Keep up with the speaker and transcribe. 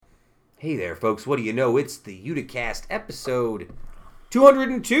Hey there, folks. What do you know? It's the Uticast episode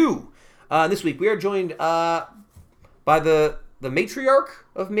 202. This week we are joined by the matriarch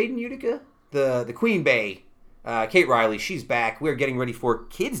of Made in Utica, the Queen Bey, Kate Reilly. She's back. We're getting ready for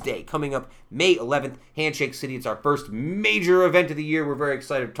Kids Day coming up May 11th, Handshake City. It's our first major event of the year. We're very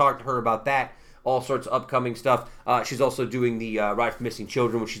excited to talk to her about that. All sorts of upcoming stuff. She's also doing the Ride for Missing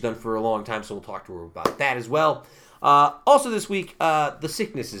Children, which she's done for a long time, so we'll talk to her about that as well. Also this week, the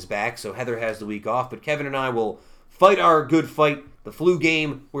sickness is back, so Heather has the week off, but Kevin and I will fight our good fight, the flu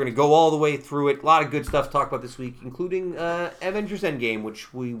game. We're going to go all the way through it. A lot of good stuff to talk about this week, including Avengers Endgame,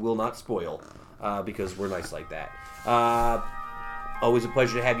 which we will not spoil, because we're nice like that. Always a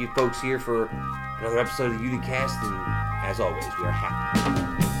pleasure to have you folks here for another episode of the Uticast, and as always, we are happy to have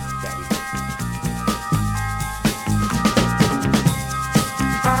you.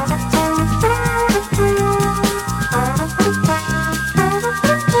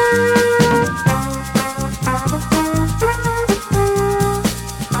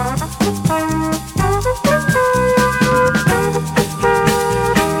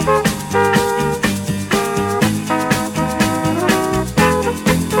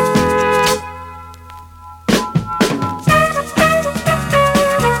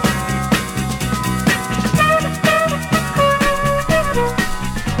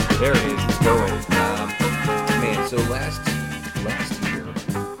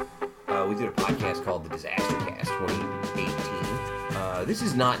 This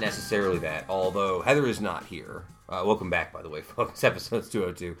is not necessarily that, although Heather is not here. Welcome back, by the way, folks. Episode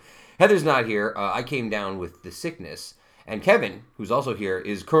 202. Heather's not here. I came down with the sickness. And Kevin, who's also here,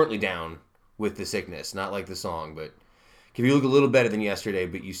 is currently down with the sickness. Not like the song, but Kevin, you look a little better than yesterday,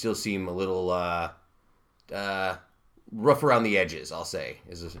 but you still seem a little rough around the edges, I'll say.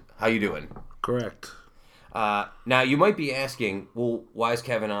 How you doing? Correct. Now, you might be asking, well, why is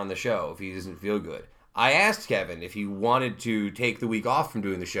Kevin on the show if he doesn't feel good? I asked Kevin if he wanted to take the week off from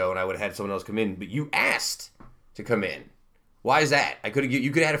doing the show, and I would have had someone else come in, but you asked to come in. Why is that?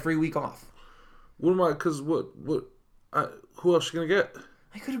 You could have had a free week off. What am I? Because who else you gonna get?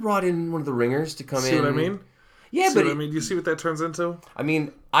 I could have brought in one of the ringers to come in. See what I mean? Yeah, see but what I mean, do you see what that turns into? I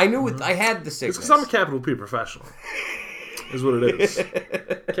mean, I knew it. I had the sickness. It's because I'm a capital P professional. Is what it is.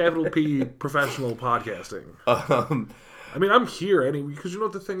 Capital P professional podcasting. I mean, I'm here anyway, because you know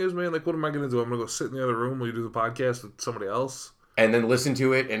what the thing is, man? Like, what am I going to do? I'm going to go sit in the other room while you do the podcast with somebody else? And then listen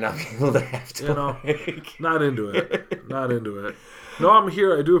to it and not be able to have to. You know, not into it. Not into it. No, I'm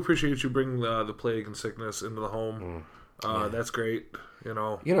here. I do appreciate you bringing the plague and sickness into the home. Yeah. That's great, you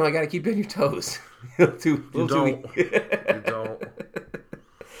know. You know, I got to keep you on your toes. You don't.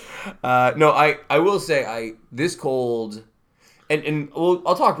 No, I will say, this cold... And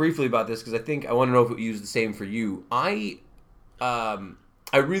I'll talk briefly about this because I want to know if it was the same for you. I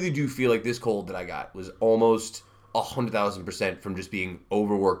really do feel like this cold that I got was almost 100,000% from just being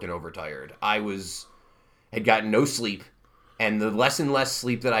overworked and overtired. Had gotten no sleep, and the less and less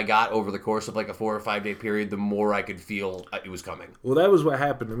sleep that I got over the course of like a 4 or 5 day period, the more I could feel it was coming. Well, that was what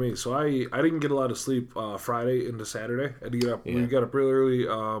happened to me. So I didn't get a lot of sleep Friday into Saturday. I had to get up. Yeah. We got up really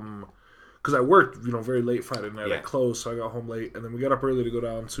early. Because I worked, very late Friday night. Yeah. I closed, so I got home late. And then we got up early to go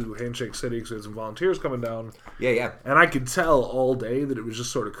down to Handshake City because we had some volunteers coming down. Yeah. And I could tell all day that it was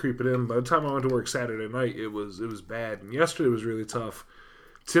just sort of creeping in. By the time I went to work Saturday night, it was bad. And yesterday was really tough.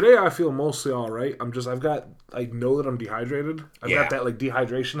 Today I feel mostly all right. I know that I'm dehydrated. I've got that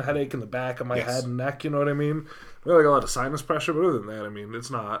dehydration headache in the back of my head and neck, you know what I mean? I got a lot of sinus pressure, but other than that, I mean,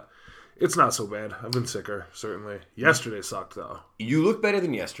 it's not so bad. I've been sicker, certainly. Yesterday sucked, though. You look better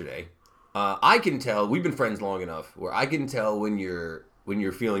than yesterday. I can tell, we've been friends long enough, where I can tell when you're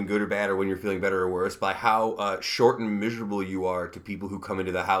feeling good or bad or when you're feeling better or worse by how short and miserable you are to people who come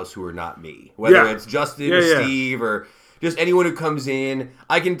into the house who are not me. Whether it's Justin or Steve or just anyone who comes in,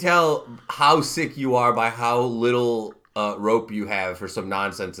 I can tell how sick you are by how little rope you have for some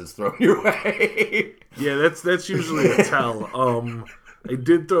nonsense that's thrown your way. Yeah, that's usually a tell. I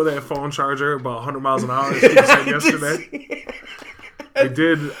did throw that phone charger about 100 miles an hour, as Steve said yesterday. I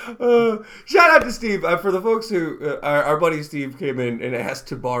did. Shout out to Steve. For the folks who, our buddy Steve came in and asked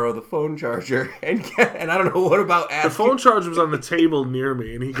to borrow the phone charger. And I don't know what about asking. The phone charger was on the table near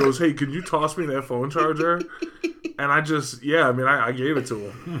me. And he goes, hey, could you toss me that phone charger? And I gave it to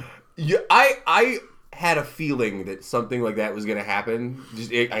him. Yeah, I had a feeling that something like that was going to happen.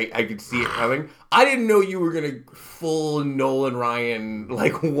 I could see it coming. I didn't know you were going to full Nolan Ryan,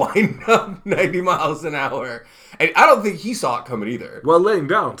 wind up 90 miles an hour. And I don't think he saw it coming either. While laying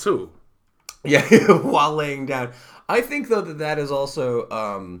down, too. Yeah, while laying down. I think, though, that is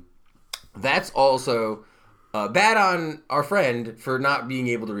also... that's also bad on our friend for not being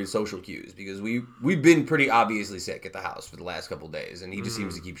able to read social cues, because we've been pretty obviously sick at the house for the last couple of days, and he just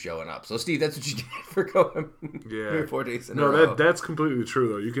seems to keep showing up. So, Steve, that's what you get for going 4 days in a row. That's completely true,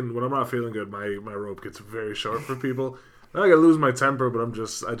 though. You can, when I'm not feeling good, my rope gets very short for people. Now I gotta lose my temper, but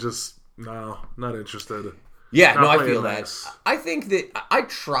no, not interested. Yeah, no, I feel that. I think that I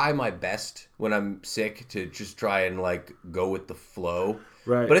try my best when I'm sick to just try and, like, go with the flow.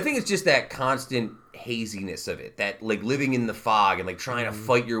 Right. But I think it's just that constant haziness of it, that, like, living in the fog and, like, trying to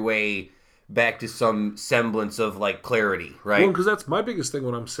fight your way back to some semblance of, like, clarity, right? Well, because that's my biggest thing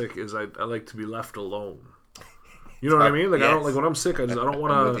when I'm sick is I like to be left alone. You know what I mean? Like, yes. I don't, like, when I'm sick, I don't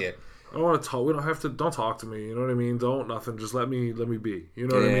want to... I don't want to talk. We don't have to. Don't talk to me. You know what I mean? Don't nothing. Just let me be. You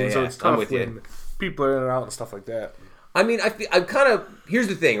know what I mean? So it's tough when people are in and out and stuff like that. I mean, I'm kind of. Here's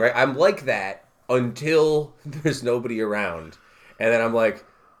the thing, right? I'm like that until there's nobody around, and then I'm like,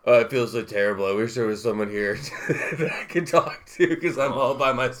 oh, it feels so terrible. I wish there was someone here that I could talk to, because I'm all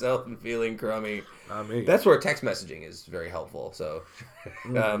by myself and feeling crummy. I mean, that's where text messaging is very helpful. So,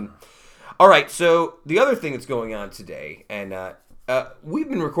 all right. So the other thing that's going on today, and we've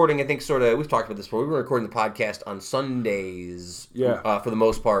been recording, I think, we've talked about this before. We've been recording the podcast on Sundays, for the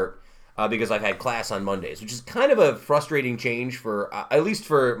most part, because I've had class on Mondays, which is kind of a frustrating change for, at least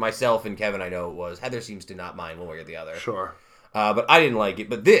for myself and Kevin. I know it was. Heather seems to not mind one way or the other. Sure. But I didn't like it.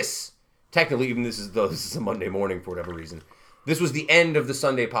 But this, technically, even this is a Monday morning for whatever reason. This was the end of the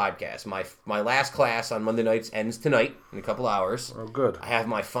Sunday podcast. My last class on Monday nights ends tonight in a couple hours. Oh, good. I have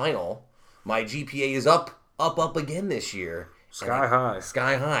my final. My GPA is up again this year. Sky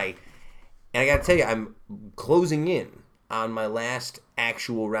high. And I got to tell you, I'm closing in on my last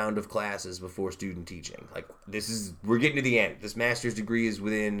actual round of classes before student teaching. Like, we're getting to the end. This master's degree is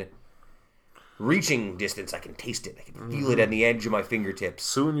within reaching distance. I can taste it. I can feel it on the edge of my fingertips.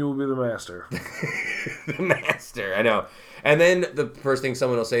 Soon you will be the master. The master, I know. And then the first thing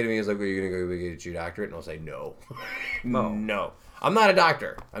someone will say to me is like, "Are you going to go get your doctorate?" And I'll say, "No." No. I'm not a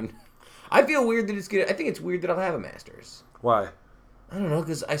doctor. I feel weird that I think it's weird that I'll have a master's. Why? I don't know,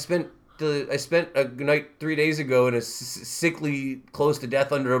 because I spent a night 3 days ago in a sickly, close to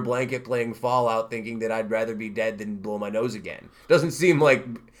death under a blanket playing Fallout, thinking that I'd rather be dead than blow my nose again. Doesn't seem like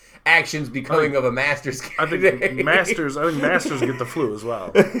actions becoming of a master's candidate. I think masters get the flu as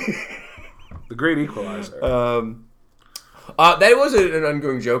well. The great equalizer. That was an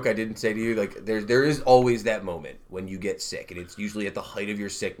ongoing joke I didn't say to you. Like, there is always that moment when you get sick, and it's usually at the height of your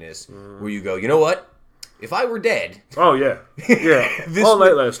sickness, where you go, you know what? If I were dead... Oh, yeah. Yeah. All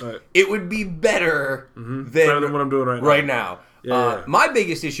night last night. It would be better than what I'm doing right now. Yeah. My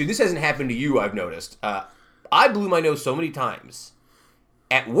biggest issue, this hasn't happened to you, I've noticed. I blew my nose so many times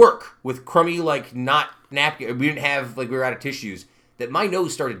at work with crummy, like, not napkin. We didn't have, like, we were out of tissues, that my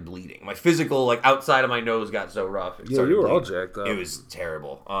nose started bleeding. My physical, like, outside of my nose got so rough. You were bleeding. All jacked up. It was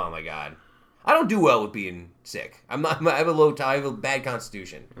terrible. Oh, my God. I don't do well with being sick. I have a bad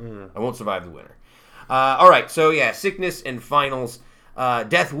constitution. I won't survive the winter. All right, so yeah, sickness and finals.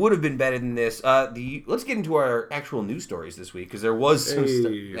 Death would have been better than this. Let's get into our actual news stories this week, because there was some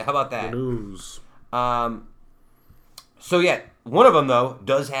stuff. How about that? The news. So yeah, one of them, though,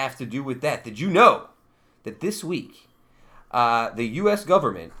 does have to do with that. Did you know that this week the U.S.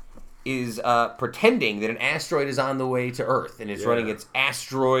 government is pretending that an asteroid is on the way to Earth, and it's running its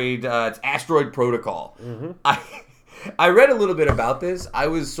asteroid protocol? I read a little bit about this. I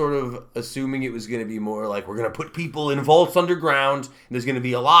was sort of assuming it was going to be more like, we're going to put people in vaults underground, and there's going to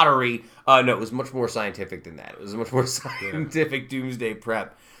be a lottery. No, it was much more scientific than that. It was a much more scientific doomsday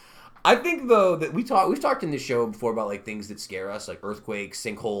prep. I think, though, that we've talked in this show before about, like, things that scare us, like earthquakes,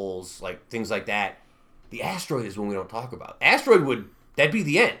 sinkholes, like things like that. The asteroid is one we don't talk about. Asteroid that'd be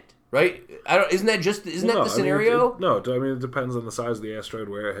the end, right? Isn't that the scenario? It depends on the size of the asteroid,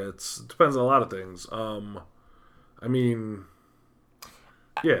 where it hits. It depends on a lot of things. It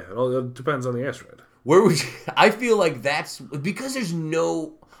depends on the asteroid. Where would you... I feel like that's... Because there's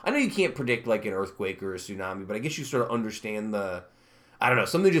no... I know you can't predict, like, an earthquake or a tsunami, but I guess you sort of understand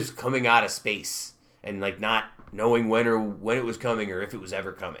something just coming out of space and, like, not knowing when it was coming or if it was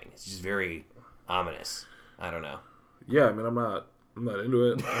ever coming. It's just very ominous. I don't know. Yeah, I mean, I'm not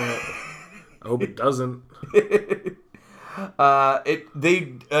into it. I hope it doesn't.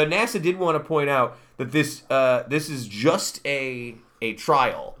 NASA did want to point out that this is just a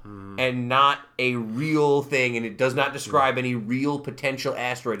trial and not a real thing, and it does not describe any real potential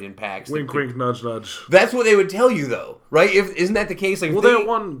asteroid impacts. Wink, wink, nudge, nudge. That's what they would tell you, though, right? Isn't that the case? Like,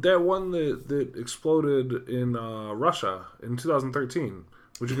 that one that exploded in Russia in 2013,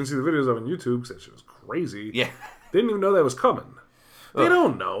 which you can see the videos of on YouTube, because that shit was crazy. Yeah, they didn't even know that was coming. They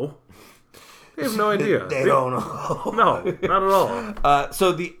don't know. They have no idea. They don't know. No, not at all.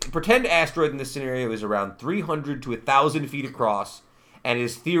 So the pretend asteroid in this scenario is around 300 to 1,000 feet across and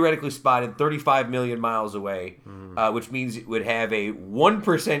is theoretically spotted 35 million miles away, which means it would have a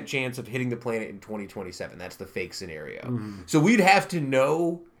 1% chance of hitting the planet in 2027. That's the fake scenario. So we'd have to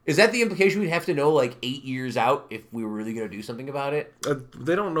know... Is that the implication? We'd have to know like 8 years out if we were really going to do something about it?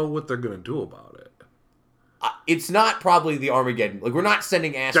 They don't know what they're going to do about it. It's not probably the Armageddon. Like, we're not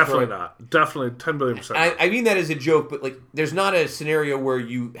sending asteroids. Definitely not. Definitely 10 billion%. I mean that as a joke, but like, there's not a scenario where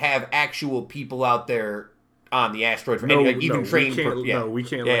you have actual people out there on the asteroid for any, like, even trained. No, we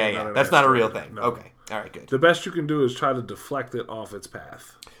can't. Yeah. That's not a real thing. No. Okay. All right. Good. The best you can do is try to deflect it off its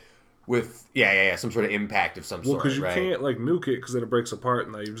path. With some sort of impact of some sort. Well, because you can't like nuke it because then it breaks apart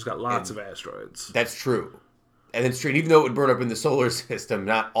and now you've just got lots of asteroids. That's true. And it's true. And even though it would burn up in the solar system,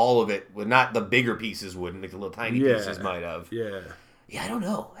 not all of it would. Not the bigger pieces wouldn't. Like the little tiny pieces might have. Yeah. Yeah, I don't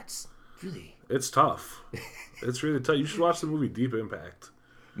know. That's really. It's tough. It's really tough. You should watch the movie Deep Impact.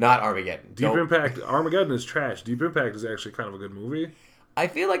 Not Armageddon. Deep Impact. Armageddon is trash. Deep Impact is actually kind of a good movie. I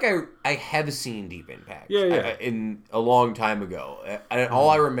feel like I have seen Deep Impact. Yeah. In a long time ago. And all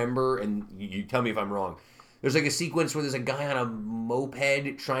I remember, and you tell me if I'm wrong, there's like a sequence where there's a guy on a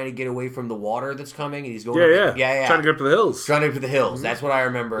moped trying to get away from the water that's coming, and he's going... Yeah. Trying to get up to the hills. That's what I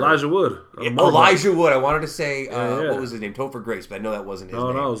remember. Elijah Wood. Elijah Wood. I wanted to say, what was his name? Topher Grace, but I know that wasn't his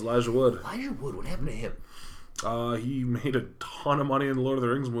name. No, it was Elijah Wood. Elijah Wood, what happened to him? He made a ton of money in the Lord of the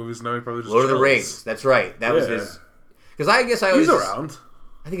Rings movies. Now he probably just Lord of the Rings. That's right. That was his... Because I guess I always... He's around.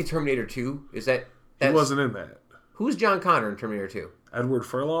 I think in Terminator 2, is that... He wasn't in that. Who's John Connor in Terminator 2? Edward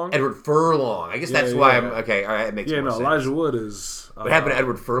Furlong? Edward Furlong. I guess that's why I'm... Okay, all right, it makes more sense. Elijah Wood is... What happened to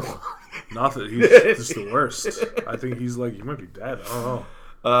Edward Furlong? Nothing. He's just the worst. I think he's like... He might be dead. I don't know.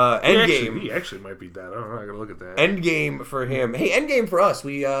 Endgame. He actually might be dead. I don't know. I gotta look at that. Endgame for him. Hey, Endgame for us.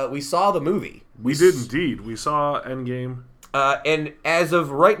 We saw the movie. We did indeed. We saw Endgame. And as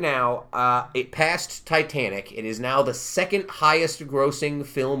of right now, it passed Titanic. It is now the second highest grossing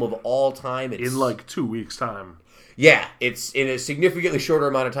film of all time. In like 2 weeks' time. Yeah, it's in a significantly shorter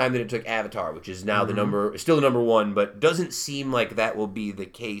amount of time than it took Avatar, which is now still the number one, but doesn't seem like that will be the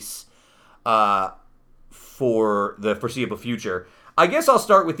case for the foreseeable future. I guess I'll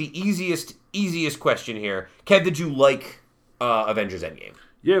start with the easiest question here. Kev, did you like Avengers Endgame?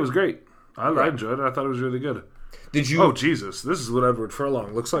 Yeah, it was great. I enjoyed it. I thought it was really good. Did you? Oh, Jesus. This is what Edward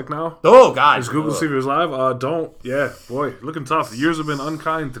Furlong looks like now. Oh, God. Is Google see if he was live? Don't. Yeah, boy. Looking tough. The years have been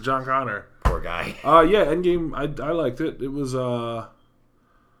unkind to John Connor. Poor guy. Yeah, Endgame, I liked it. It was,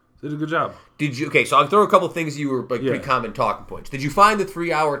 did a good job. Did you? Okay, so I'll throw a couple things you were, like, pretty common talking points. Did you find the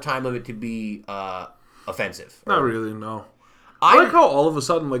 3-hour time limit to be offensive? Not really, no. I like how all of a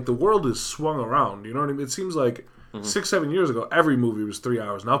sudden, like, the world is swung around. You know what I mean? It seems like 6-7 years ago, every movie was 3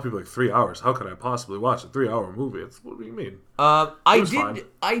 hours. Now people are like, 3 hours? How could I possibly watch a 3-hour movie? What do you mean?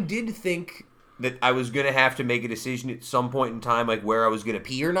 I did think that I was going to have to make a decision at some point in time, like, where I was going to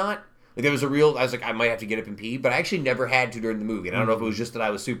pee or not. Like, there was I was like, I might have to get up and pee, but I actually never had to during the movie. And I don't know if it was just that I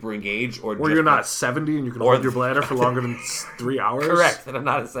was super engaged or you're not 70 and you can hold your bladder for longer than 3 hours. Correct, and I'm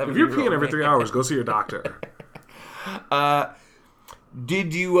not a 70. If you're peeing every 3 hours, go see your doctor.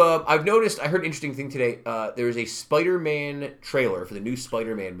 Did you, I've noticed, I heard an interesting thing today. There was a Spider-Man trailer for the new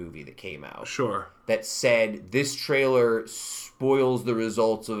Spider-Man movie that came out. Sure. That said, this trailer spoils the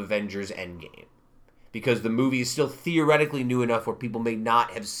results of Avengers Endgame. Because the movie is still theoretically new enough where people may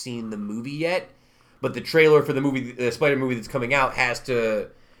not have seen the movie yet. But the trailer for the movie, the Spider movie that's coming out, has to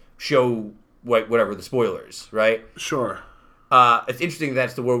show whatever the spoilers, right? Sure. It's interesting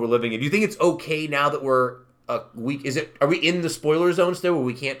that's the world we're living in. Do you think it's okay now that we're a week? Are we in the spoiler zone still where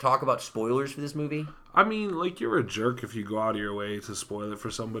we can't talk about spoilers for this movie? I mean, like, you're a jerk if you go out of your way to spoil it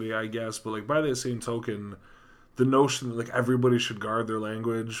for somebody, I guess. But, like, by that same token, the notion that, like, everybody should guard their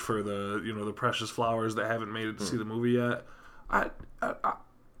language for the, the precious flowers that haven't made it to see the movie yet,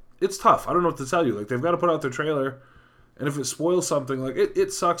 it's tough. I don't know what to tell you. Like, they've got to put out their trailer, and if it spoils something, like,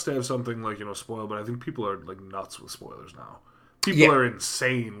 it sucks to have something, like, spoiled, but I think people are, like, nuts with spoilers now. People are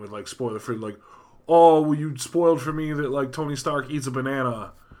insane with, like, spoiler-free, like, oh, well, you spoiled for me that, like, Tony Stark eats a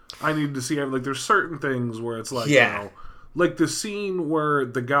banana. I need to see it. Like, there's certain things where it's like, like the scene where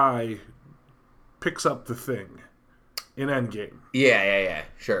the guy picks up the thing in Endgame. Yeah,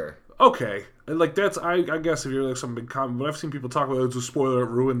 sure. Okay. And, like, that's, I guess if you're, like, some big comment, but I've seen people talk about it's a spoiler, it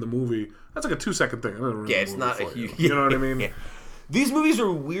ruined the movie. That's like a 2-second thing. It's not a huge... You know what I mean? Yeah. These movies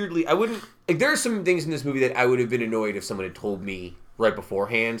are weirdly... I wouldn't... Like, there are some things in this movie that I would have been annoyed if someone had told me right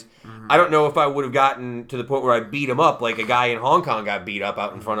beforehand. I don't know if I would have gotten to the point where I beat him up like a guy in Hong Kong got beat up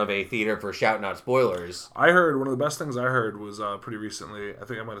out in front of a theater for shouting out spoilers. I heard, one of the best things I heard was pretty recently, I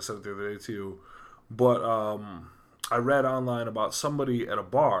think I might have said it the other day too, but I read online about somebody at a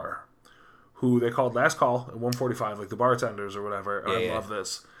bar who they called last call at 1:45, like the bartenders or whatever. I love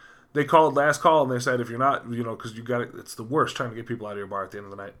this. They called last call and they said, if you're not, because you got it, it's the worst trying to get people out of your bar at the end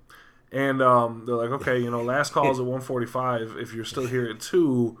of the night. And they're like, okay, last call's at 1:45. If you're still here at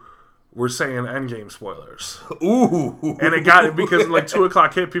 2, we're saying Endgame spoilers. Ooh. And it got it because like 2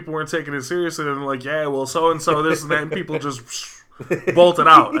 o'clock hit, people weren't taking it seriously. And they're like, yeah, well, so and so, this and that, and people just bolted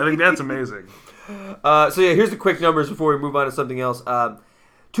out. I think that's amazing. Here's the quick numbers before we move on to something else.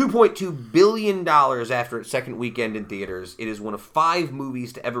 $2.2 billion after its second weekend in theaters. It is one of 5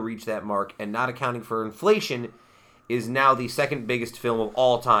 movies to ever reach that mark, and not accounting for inflation, is now the second biggest film of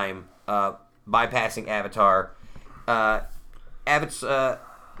all time, bypassing Avatar. Bypassing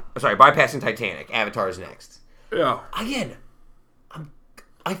Titanic. Avatar is next. Yeah. Again,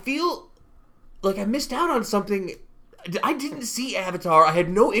 I feel like I missed out on something. I didn't see Avatar. I had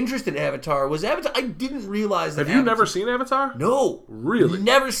no interest in Avatar. I didn't realize that. Have you never seen Avatar? No. Really?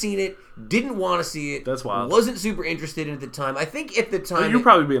 Never seen it. Didn't want to see it. That's wild. Wasn't super interested in it at the time. I think at the time... You're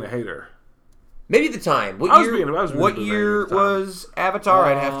probably being a hater. Maybe at the time. What year was Avatar?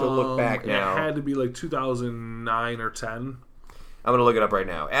 I'd have to look back now. It had to be like 2009 or 10. I'm going to look it up right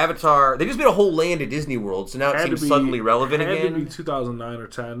now. Avatar... They just made a whole land at Disney World, so now it seems suddenly relevant again. It had to be 2009 or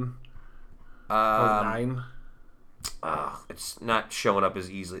 10. Or 9. It's not showing up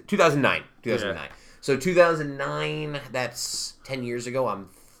as easily. 2009. Yeah. So 2009, that's 10 years ago. I'm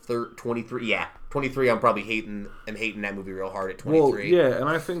 23. Yeah, 23. I'm probably hating that movie real hard at 23. Well, yeah, and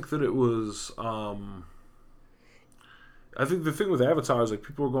I think that it was... I think the thing with Avatar is like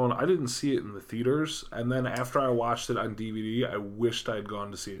people were going, I didn't see it in the theaters, and then after I watched it on DVD, I wished I had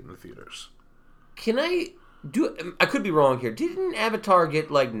gone to see it in the theaters. I could be wrong here. Didn't Avatar get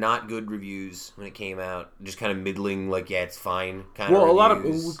like not good reviews when it came out? Just kind of middling, like it's fine kind of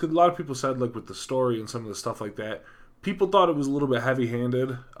reviews? A lot of people said like with the story and some of the stuff like that, people thought it was a little bit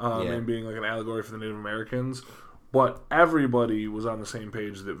heavy-handed and being like an allegory for the Native Americans, but everybody was on the same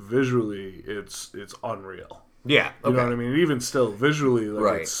page that visually it's unreal. Yeah, okay. You know what I mean? Even still, visually,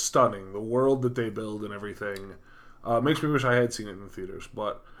 right. It's stunning. The world that they build and everything makes me wish I had seen it in the theaters,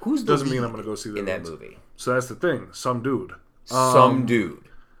 but doesn't mean I'm going to go see the that movie. So that's the thing. Some dude. I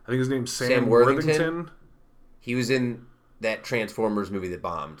think his name's Sam Worthington. He was in that Transformers movie that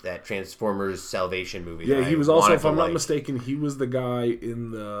bombed. That Transformers Salvation movie. Yeah, he was also, if I'm not mistaken, he was the guy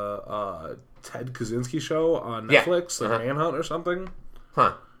in the Ted Kaczynski show on Netflix, like Manhunt or something.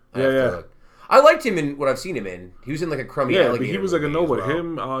 Huh. Yeah. I liked him in what I've seen him in. He was in like a crummy alligator but he was like a nobody.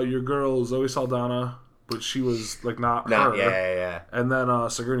 Well. Him, your girl Zoe Saldana, but she was like not her. Yeah. And then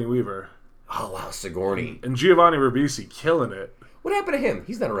Sigourney Weaver. Oh wow, Sigourney. And Giovanni Ribisi killing it. What happened to him?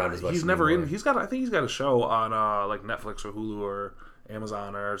 He's not around as much. He's never in. I think he's got a show on like Netflix or Hulu or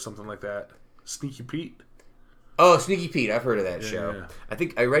Amazon or something like that. Sneaky Pete. Oh, Sneaky Pete. I've heard of that show. Yeah. I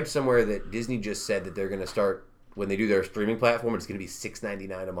think I read somewhere that Disney just said that they're going to start, when they do their streaming platform, it's going to be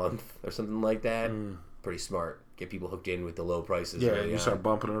 $6.99 a month or something like that. Pretty smart. Get people hooked in with the low prices. Yeah, you start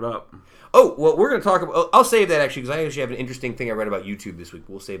bumping it up. Oh, well, we're going to talk about... I'll save that, actually, because I actually have an interesting thing I read about YouTube this week.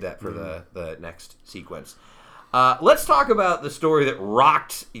 We'll save that for the next sequence. Let's talk about the story that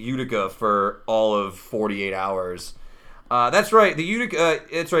rocked Utica for all of 48 hours. That's right.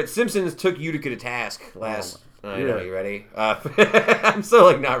 It's right. Simpsons took Utica to task last... I know, you ready? I'm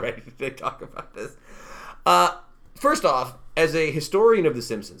still not ready to talk about this. First off, as a historian of The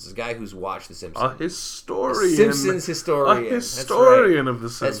Simpsons, as a guy who's watched The Simpsons. A historian. Simpsons historian. A historian of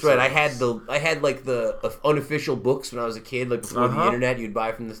The Simpsons. That's right. I had like the unofficial books when I was a kid, like before the internet you'd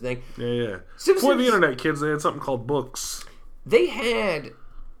buy from this thing. Yeah. Simpsons, before the internet, kids, they had something called books. They've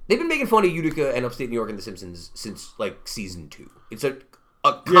been making fun of Utica and upstate New York and The Simpsons since like season 2. It's a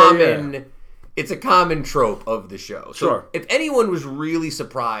common... Yeah. It's a common trope of the show. So sure. If anyone was really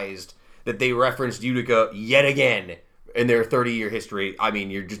surprised that they referenced Utica yet again in their 30-year history, I mean,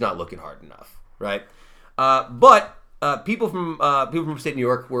 you're just not looking hard enough, right? But people from upstate New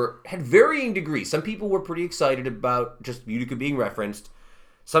York had varying degrees. Some people were pretty excited about just Utica being referenced.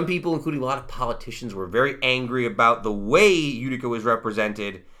 Some people, including a lot of politicians, were very angry about the way Utica was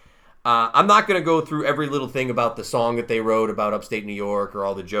represented. I'm not going to go through every little thing about the song that they wrote about upstate New York or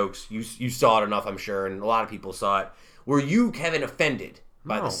all the jokes. You saw it enough, I'm sure, and a lot of people saw it. Were you, Kevin, offended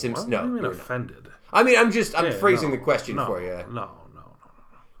by the Simpsons? No, what do you mean offended? I mean, I'm phrasing the question for you. No.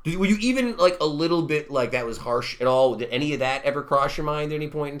 Were you even like a little bit like that was harsh at all? Did any of that ever cross your mind at any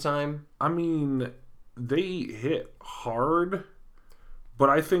point in time? I mean, they hit hard, But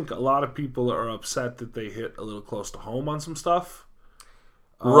I think a lot of people are upset that they hit a little close to home on some stuff.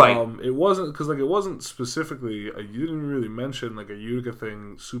 Right. It wasn't because it wasn't specifically. You didn't really mention a Utica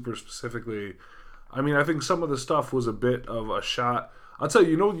thing super specifically. I mean, I think some of the stuff was a bit of a shot. I'll tell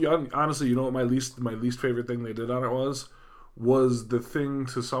you. Honestly, what my least favorite thing they did on it was the thing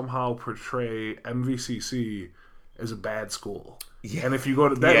to somehow portray MVCC as a bad school. Yeah. And if you go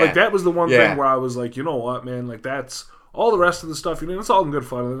to that, that was the one thing where I was like, you know what, man, that's all the rest of the stuff. It's all in good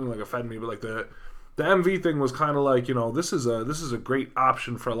fun. It didn't offend me, but the MV thing was kind of like, this is a great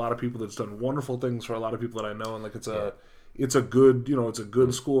option for a lot of people that's done wonderful things for a lot of people that I know, and it's a good it's a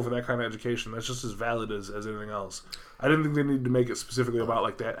good school for that kind of education. That's just as valid as anything else. I didn't think they needed to make it specifically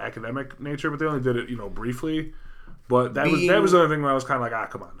about that academic nature, but they only did it briefly. But that was the other thing where I was kind of like,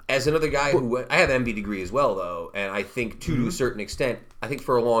 come on. As another guy I have an MB degree as well, though, and I think to a certain extent, I think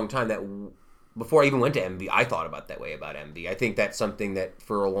for a long time that before I even went to MB, I thought about that way about MB. I think that's something that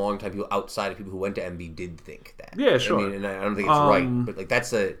for a long time people outside of people who went to MB did think that. Yeah, sure. I mean, and I don't think it's right, but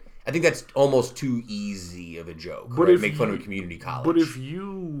I think that's almost too easy of a joke. But right? Make fun of a community college. But if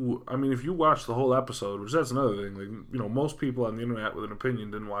you watch the whole episode, which that's another thing, most people on the internet with an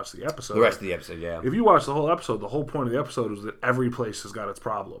opinion didn't watch the episode. The rest of the episode, yeah. If you watch the whole episode, the whole point of the episode was that every place has got its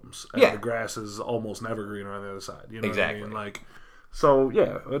problems, and the grass is almost never greener on the other side. Exactly. What I mean? So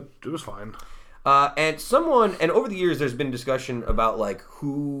yeah, it was fine. And over the years, there's been discussion about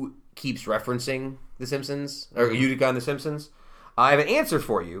who keeps referencing The Simpsons or Utica on The Simpsons. I have an answer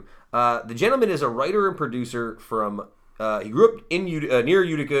for you. The gentleman is a writer and producer from. He grew up in near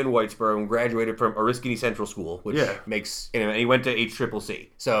Utica in Whitesboro and graduated from Oriskany Central School, which makes. And he went to HCCC,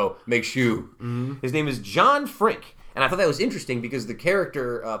 so makes you. Mm-hmm. His name is John Frink, and I thought that was interesting because the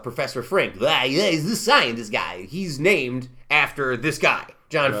character Professor Frink, he's the scientist guy. He's named after this guy,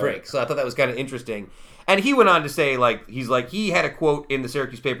 John Frink. So I thought that was kind of interesting. And he went on to say, he had a quote in the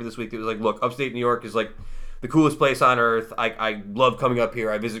Syracuse paper this week that was like, look, upstate New York is the coolest place on earth. I love coming up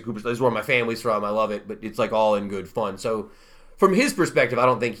here. I visit Cooperstown. This is where my family's from. I love it, but it's all in good fun. So from his perspective, I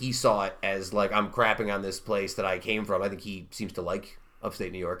don't think he saw it as I'm crapping on this place that I came from. I think he seems to like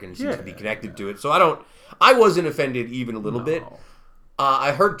upstate New York and seems to be connected to it. So I wasn't offended even a little bit.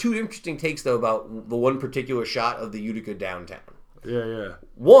 I heard two interesting takes though about the one particular shot of the Utica downtown. Yeah.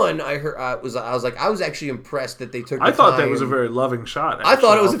 One, I heard I was actually impressed that they took. I thought that was a very loving shot. Actually. I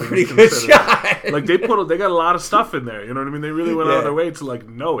thought it was a pretty good shot. They got a lot of stuff in there. You know what I mean? They really went out of their way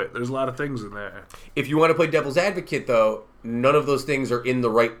to know it. There's a lot of things in there. If you want to play devil's advocate, though, none of those things are in the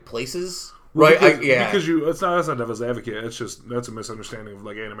right places. Well, right? Because it's not devil's advocate. It's just that's a misunderstanding of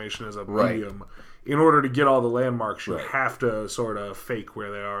animation as a medium. In order to get all the landmarks, you have to sort of fake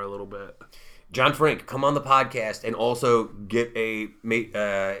where they are a little bit. John Frink, come on the podcast and also get a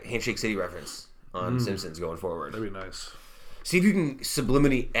Handshake City reference on Simpsons going forward. That'd be nice. See if you can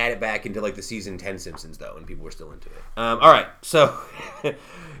subliminally add it back into the season 10 Simpsons, though, and people were still into it. All right, so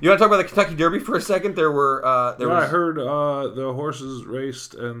you want to talk about the Kentucky Derby for a second? I heard the horses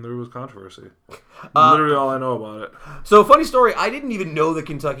raced and there was controversy. Literally all I know about it. So, funny story, I didn't even know the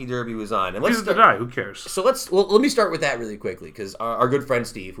Kentucky Derby was on. And who cares? So let me start with that really quickly, because our good friend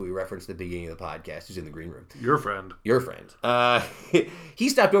Steve, who we referenced at the beginning of the podcast, who's in the green room. Your friend. He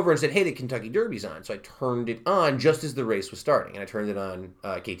stopped over and said, hey, the Kentucky Derby's on. So I turned it on just as the race was starting, and I turned it on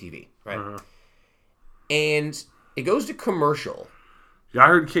KTV, right? Uh-huh. And it goes to commercial. Yeah, I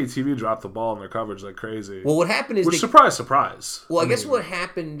heard KTV drop the ball in their coverage like crazy. Well, what happened is... surprise. Well, I guess what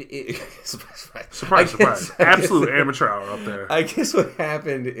happened is... Surprise. Absolute amateur hour up there. I guess what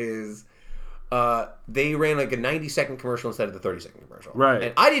happened is they ran a 90-second commercial instead of the 30-second commercial. Right.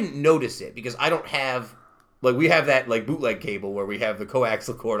 And I didn't notice it because I don't have... we have that bootleg cable where we have the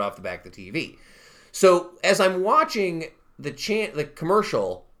coaxial cord off the back of the TV. So as I'm watching the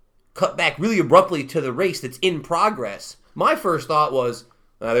commercial cut back really abruptly to the race that's in progress... My first thought was,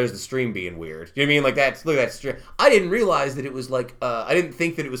 there's the stream being weird. You know what I mean? Look at that stream. I didn't realize that it was I didn't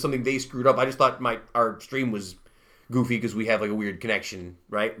think that it was something they screwed up. I just thought our stream was goofy because we have a weird connection,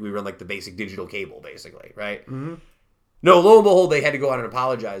 right? We run the basic digital cable, basically, right? Mm-hmm. No, lo and behold, they had to go out and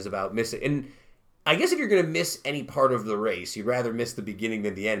apologize about missing. And I guess if you're going to miss any part of the race, you'd rather miss the beginning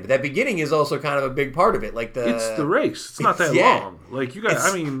than the end. But that beginning is also kind of a big part of it. It's the race. It's not that long. You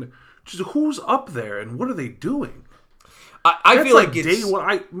got. Just who's up there and what are they doing? I feel like it's day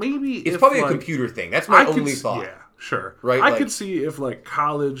one. It's probably a computer thing. That's my only thought. Yeah, sure. Right? I could see if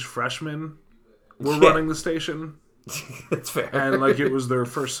college freshmen were running the station. That's fair. And it was their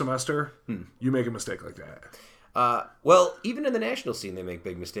first semester. You make a mistake like that. Well, even in the national scene, they make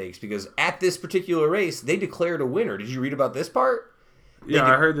big mistakes because at this particular race, they declared a winner. Did you read about this part?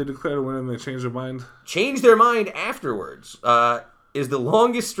 I heard they declared a winner and they changed their mind. Changed their mind afterwards. is the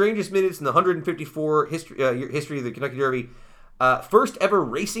longest, strangest minutes in the 154 history of the Kentucky Derby. First ever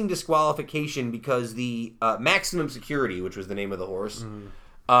racing disqualification because the Maximum Security, which was the name of the horse,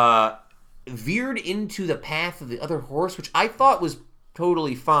 veered into the path of the other horse, which I thought was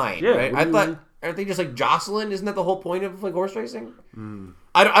totally fine. Yeah, right? I thought, aren't they just like jostling? Isn't that the whole point of like horse racing?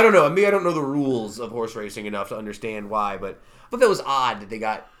 I don't know. I don't know the rules of horse racing enough to understand why, but I thought that was odd that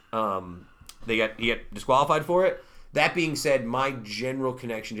he got disqualified for it. That being said, my general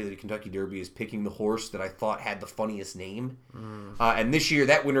connection to the Kentucky Derby is picking the horse that I thought had the funniest name. And this year,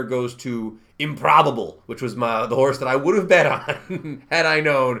 that winner goes to Improbable, which was the horse that I would have bet on had I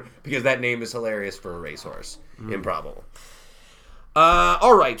known, because that name is hilarious for a racehorse. Improbable.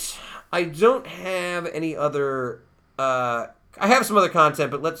 All right. I don't have any other... I have some other content,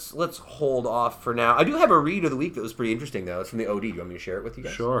 but let's hold off for now. I do have a read of the week that was pretty interesting, though. It's from the OD. Do you want me to share it with you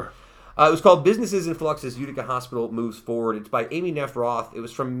guys? Sure. It was called Businesses in Flux as Utica Hospital Moves Forward. It's by Amy Neff Roth. It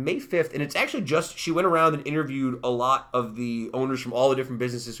was from May 5th, and it's actually she went around and interviewed a lot of the owners from all the different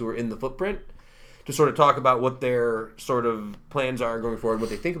businesses who are in the footprint to sort of talk about what their sort of plans are going forward, what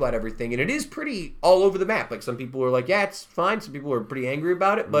they think about everything. And it is pretty all over the map. Like, some people are like, yeah, it's fine. Some people are pretty angry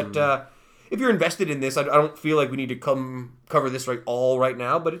about it. But if you're invested in this, I don't feel like we need to cover this right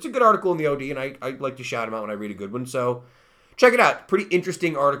now. But it's a good article in the OD, and I like to shout them out when I read a good one. So... check it out. Pretty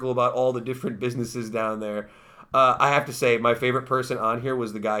interesting article about all the different businesses down there. I have to say, my favorite person on here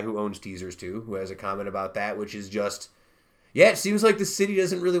was the guy who owns Teasers too, who has a comment about that, which is just, yeah, it seems like the city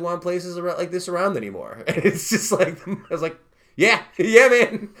doesn't really want places like this around anymore. And it's just like, I was like, yeah,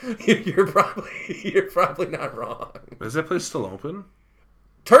 man, you're probably not wrong. Is that place still open?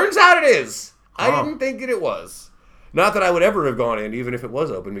 Turns out it is. I didn't think that it was. Not that I would ever have gone in, even if it was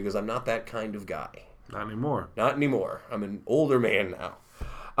open, because I'm not that kind of guy. Not anymore. Not anymore. I'm an older man now.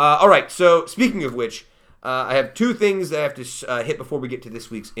 All right, so speaking of which, I have two things that I have to hit before we get to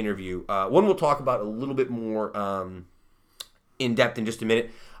this week's interview. One we'll talk about a little bit more in depth in just a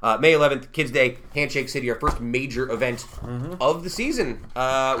minute. May 11th, Kids Day, Handshake City, our first major event of the season.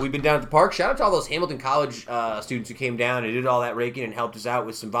 We've been down at the park. Shout out to all those Hamilton College students who came down and did all that raking and helped us out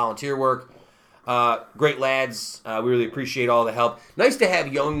with some volunteer work. Great lads. We really appreciate all the help. Nice to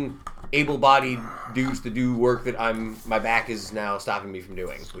have young, able-bodied dudes to do work that my back is now stopping me from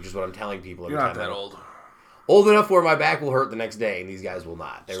doing, which is what I'm telling people every time. You're not that old. Old enough where my back will hurt the next day, and these guys will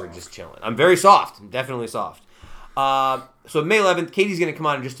not. They were just chilling. I'm very soft. I'm definitely soft. So May 11th, Katie's going to come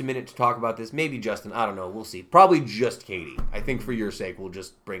on in just a minute to talk about this. Maybe Justin. I don't know. We'll see. Probably just Katie. I think for your sake, we'll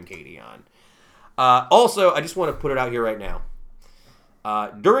just bring Katie on. Also, I just want to put it out here right now.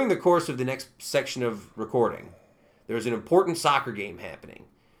 During the course of the next section of recording, there's an important soccer game happening.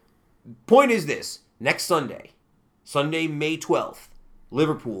 Point is this. Next Sunday, May 12th,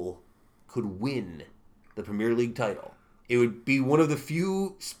 Liverpool could win the Premier League title. It would be one of the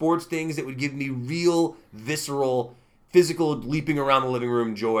few sports things that would give me real, visceral, physical, leaping around the living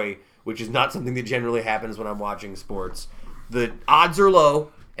room joy, which is not something that generally happens when I'm watching sports. The odds are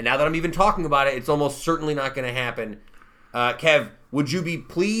low, and now that I'm even talking about it, it's almost certainly not going to happen. Kev, would you be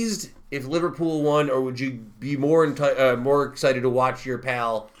pleased if Liverpool won, or would you be more excited to watch your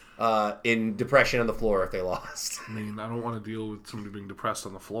pal in depression on the floor if they lost? I mean, I don't want to deal with somebody being depressed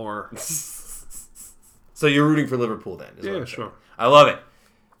on the floor. So you're rooting for Liverpool then? Yeah, sure. I love it.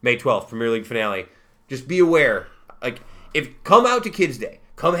 May 12th, Premier League finale. Just be aware. Come out to Kids Day.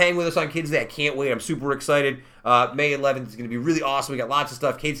 Come hang with us on Kids Day. I can't wait. I'm super excited. May 11th is going to be really awesome. We got lots of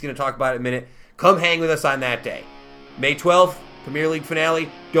stuff. Kate's going to talk about it in a minute. Come hang with us on that day. May 12th, Premier League finale.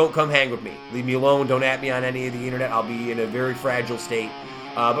 Don't come hang with me. Leave me alone. Don't at me on any of the internet. I'll be in a very fragile state.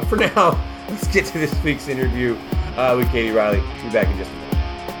 But for now, let's get to this week's interview with Katie Reilly. We'll be back in just a minute.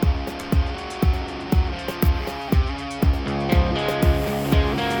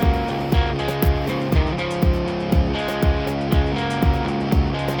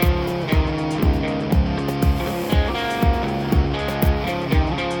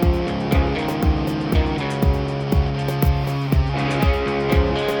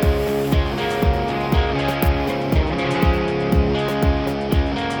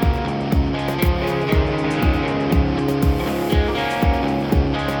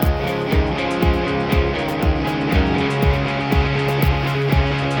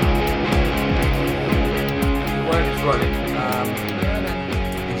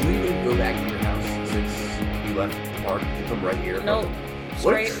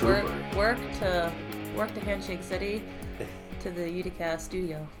 Work to Handshake City to the Uticast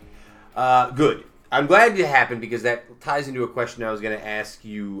studio. Good. I'm glad it happened because that ties into a question I was going to ask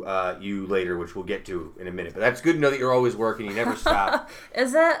you later, which we'll get to in a minute. But that's good to know that you're always working. You never stop.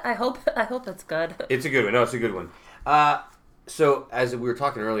 Is that? I hope that's good. It's a good one. No, it's a good one. So, as we were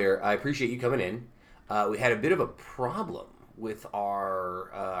talking earlier, I appreciate you coming in. We had a bit of a problem with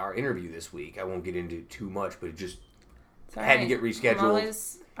our interview this week. I won't get into it too much, but it just had to get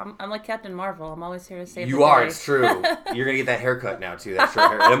rescheduled. I'm like Captain Marvel. I'm always here to save the day. You are, it's true. You're going to get that haircut now, too, that short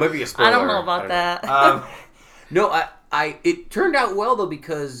hair. That might be a spoiler. I don't know about that. No, it turned out well, though,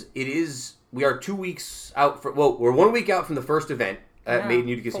 because we are 2 weeks out, we're 1 week out from the first event at Made in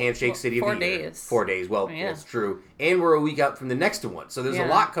Utica's Handshake City of 4 the Year. days. 4 days, well, that's true. And we're a week out from the next one, so there's a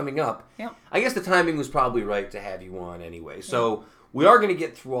lot coming up. Yep. I guess the timing was probably right to have you on anyway. So we are going to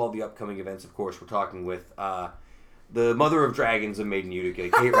get through all the upcoming events, of course. We're talking with the mother of dragons of Made in Utica,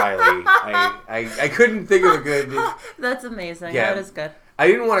 Kate Reilly. I couldn't think of a good... That's amazing. Yeah. That is good. I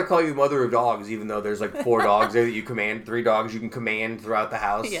didn't want to call you mother of dogs, even though there's like 4 dogs there that you command, 3 dogs you can command throughout the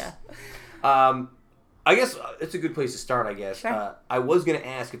house. Yeah. I guess it's a good place to start, I guess. Sure. I was going to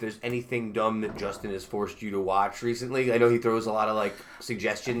ask if there's anything dumb that Justin has forced you to watch recently. I know he throws a lot of like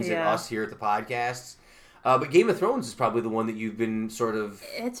suggestions at us here at the podcasts. But Game of Thrones is probably the one that you've been sort of...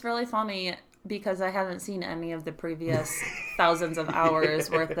 It's really funny because I haven't seen any of the previous thousands of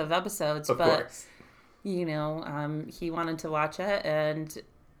hours worth of episodes. Of course. You know, he wanted to watch it, and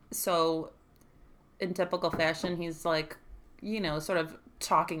so in typical fashion, he's like, you know, sort of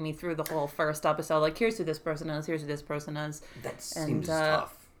talking me through the whole first episode. Like, here's who this person is, here's who this person is. That seems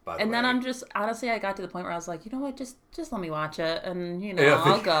tough, by the way. And then I'm just, honestly, I got to the point where I was like, you know what, just let me watch it, and, you know,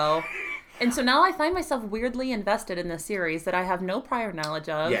 I'll go. And so now I find myself weirdly invested in this series that I have no prior knowledge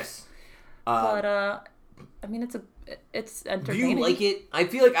of. Yes. But, I mean, it's entertaining. Do you like it? I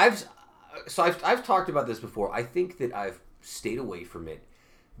feel like I've talked about this before. I think that I've stayed away from it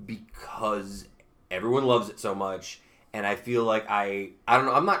because everyone loves it so much, and I feel like I don't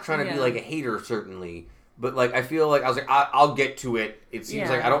know. I'm not trying to be like a hater, certainly, but like I feel like I was like I'll get to it. It seems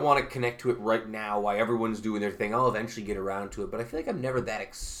like I don't want to connect to it right now while everyone's doing their thing. I'll eventually get around to it, but I feel like I'm never that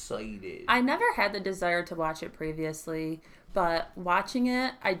excited. I never had the desire to watch it previously, but watching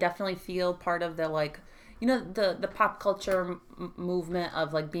it, I definitely feel part of the like. You know, the pop culture movement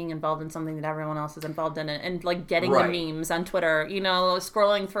of, like, being involved in something that everyone else is involved in and like, getting the memes on Twitter, you know,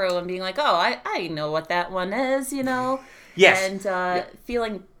 scrolling through and being like, oh, I know what that one is, you know? Yes. And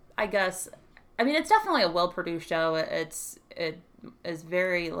feeling, I guess, I mean, it's definitely a well-produced show. It is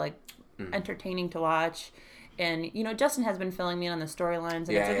very, like, entertaining to watch. And, you know, Justin has been filling me in on the storylines,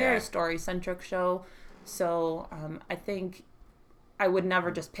 and it's a very story-centric show. So I think... I would never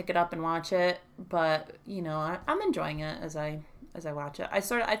just pick it up and watch it, but you know, I'm enjoying it as I watch it.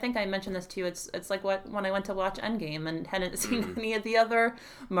 I think I mentioned this too. It's like when I went to watch Endgame and hadn't seen any of the other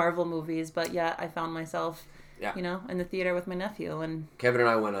Marvel movies, but yet I found myself, you know, in the theater with my nephew. And Kevin and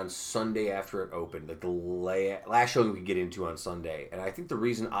I went on Sunday after it opened, like the last show we could get into on Sunday. And I think the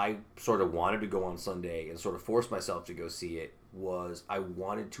reason I sort of wanted to go on Sunday and sort of forced myself to go see it was I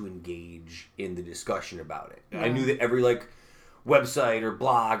wanted to engage in the discussion about it. Yeah. I knew that every like website or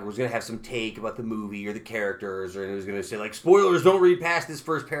blog was going to have some take about the movie or the characters, or it was going to say like spoilers, don't read past this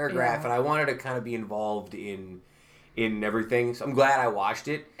first paragraph, and I wanted to kind of be involved in everything, so I'm glad I watched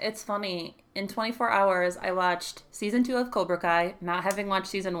it. It's funny, in 24 hours I watched season 2 of Cobra Kai, not having watched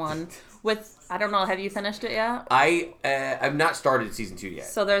season 1 with, I don't know, have you finished it yet? I've not started season 2 yet.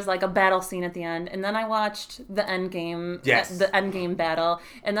 So there's like a battle scene at the end, and then I watched the Endgame, the Endgame battle,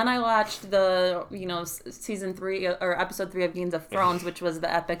 and then I watched the, you know, season 3 or episode 3 of Game of Thrones, which was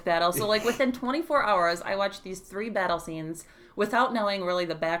the epic battle. So like within 24 hours, I watched these 3 battle scenes without knowing really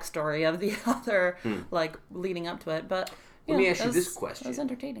the backstory of the other, like leading up to it. But let me ask you this question: it was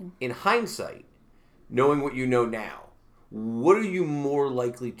entertaining. In hindsight, knowing what you know now, what are you more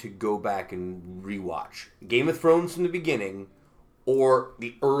likely to go back and rewatch? Game of Thrones from the beginning, or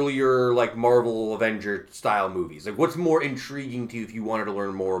the earlier like Marvel Avenger style movies? Like, what's more intriguing to you if you wanted to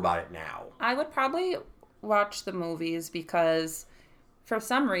learn more about it now? I would probably watch the movies because, for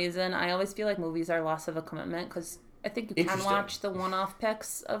some reason, I always feel like movies are less of a commitment because I think you can watch the one-off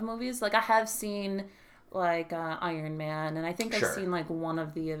picks of movies. Like, I have seen like Iron Man, and I think I've seen like one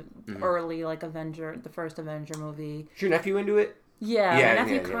of the early like the first Avenger movie. Is your nephew into it? Yeah, my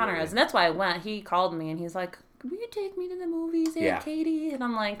nephew Connor is, and that's why I went. He called me and he's like, "Will you take me to the movies, Aunt Katie?" And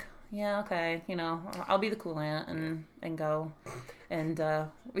I'm like, "Yeah, okay, you know, I'll be the cool aunt and go." And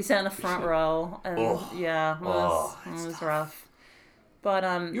we sat in the front row, and it was rough. But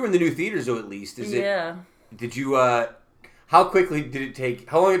you were in the new theaters though, at least. Yeah. Did you? How quickly did it take?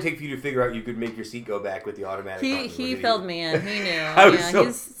 How long did it take for you to figure out you could make your seat go back with the automatic? He filled me in. He knew.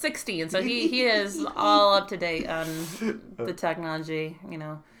 He's 16, so he is all up to date on the technology. You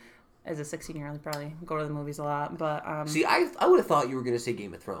know, as a 16-year-old, probably go to the movies a lot. But see, I would have thought you were going to say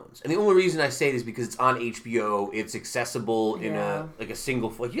Game of Thrones, and the only reason I say it is because it's on HBO. It's accessible in a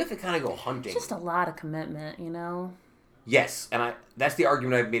single. Like, you have to kind of go hunting. It's just a lot of commitment, you know. Yes, and that's the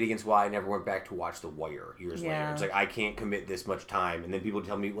argument I've made against why I never went back to watch The Wire years later. It's like, I can't commit this much time, and then people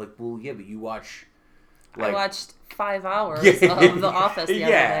tell me, like, well, yeah, but you watch. Like, I watched 5 hours of The Office the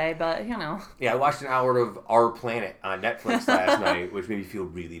other day, but, you know. Yeah, I watched an hour of Our Planet on Netflix last night, which made me feel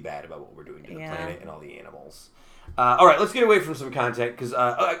really bad about what we're doing to the planet and all the animals. All right, let's get away from some content, because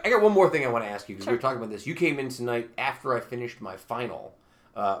I got one more thing I want to ask you, because we were talking about this. You came in tonight after I finished my final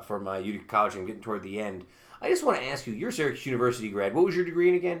for my Utica College and getting toward the end. I just want to ask you, you're a Syracuse University grad. What was your degree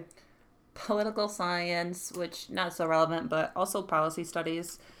in again? Political science, which not so relevant, but also policy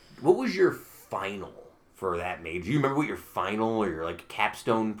studies. What was your final for that major? Do you remember what your final or your like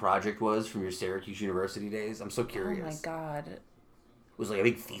capstone project was from your Syracuse University days? I'm so curious. Oh my god. Was it like a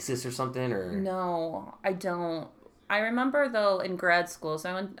big thesis or something, or? No, I don't. I remember though in grad school,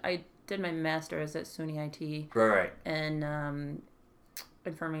 so I did my master's at SUNY IT. Right. And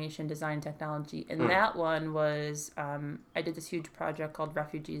information design technology, and that one was I did this huge project called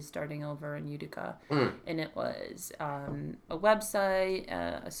Refugees Starting Over in Utica, and it was a website,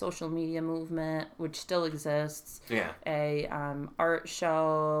 a social media movement which still exists, a art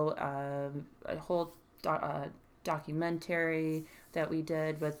show, a whole documentary that we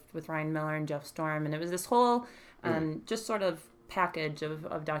did with Ryan Miller and Jeff Storm, and it was this whole just sort of package of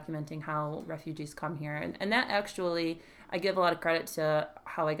documenting how refugees come here, and that actually I give a lot of credit to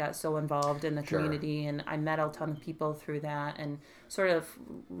how I got so involved in the community, and I met a ton of people through that, and sort of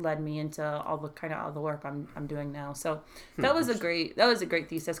led me into all the work I'm doing now. So that was a great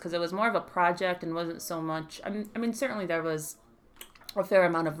thesis, because it was more of a project and wasn't so much. I mean, certainly there was a fair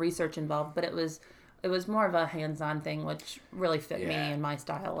amount of research involved, but it was more of a hands-on thing, which really fit me and my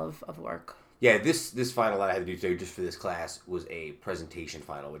style of work. Yeah, this final that I had to do today just for this class was a presentation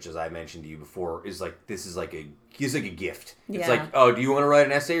final, which, as I mentioned to you before, is like a gift. It's like, oh, do you want to write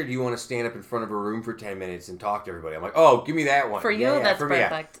an essay, or do you want to stand up in front of a room for 10 minutes and talk to everybody? I'm like, oh, give me that one. For you, that's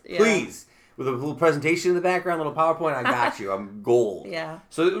perfect. Yeah. Please. With a little presentation in the background, a little PowerPoint, I got you. I'm gold. Yeah.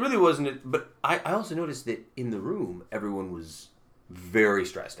 So it really wasn't, but I also noticed that in the room, everyone was very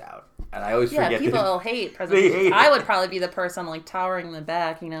stressed out. And I always forget that. Yeah, people hate presentations. I would probably be the person like towering in the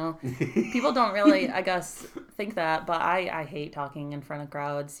back, you know. People don't really, I guess, think that, but I hate talking in front of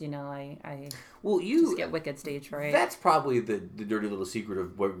crowds, you know. I just get wicked stage fright. That's probably the dirty little secret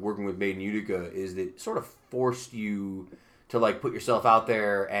of working with Made in Utica, is that it sort of forced you to like put yourself out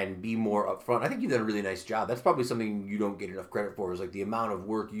there and be more upfront. I think you've done a really nice job. That's probably something you don't get enough credit for, is like the amount of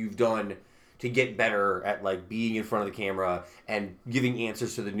work you've done to get better at like being in front of the camera and giving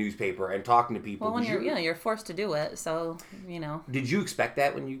answers to the newspaper and talking to people. Well, when you're forced to do it, so you know. Did you expect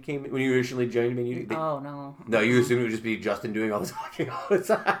that when you initially joined Made in Utica? Oh no. No, you assumed it would just be Justin doing all the talking all the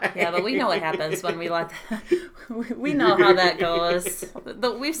time. Yeah, but we know what happens when we let. We know how that goes.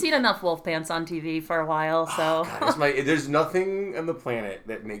 We've seen enough wolf pants on TV for a while, so. Oh, God, there's nothing on the planet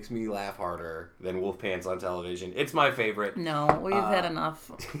that makes me laugh harder than wolf pants on television. It's my favorite. No, we've had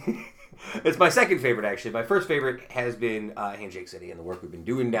enough. It's my second favorite, actually. My first favorite has been Handshake City and the work we've been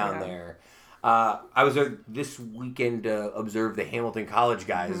doing down there. I was there this weekend to observe the Hamilton College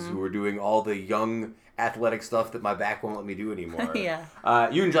guys who were doing all the young athletic stuff that my back won't let me do anymore.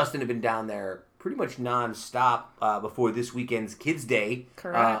 You and Justin have been down there pretty much nonstop before this weekend's Kids Day.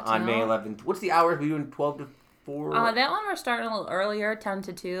 Correct. On May 11th. What's the hours? Are we doing 12 to 4? That one we're starting a little earlier, 10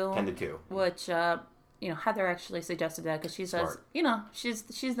 to 2. 10 to 2. Which... Heather actually suggested that because she says,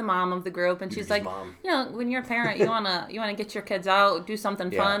 she's the mom of the group, and she's like, mom. When you're a parent, you wanna get your kids out, do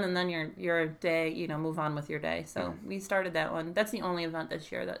something fun, and then your day, move on with your day. So we started that one. That's the only event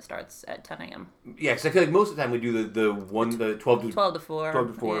this year that starts at 10 a.m. Yeah, because I feel like most of the time we do the 12 to 4.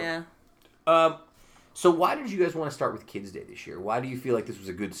 12 to 4. Yeah. So why did you guys want to start with Kids Day this year? Why do you feel like this was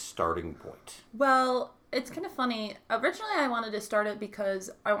a good starting point? Well, it's kind of funny. Originally, I wanted to start it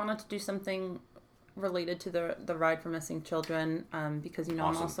because I wanted to do something related to the Ride for Missing Children, because Awesome.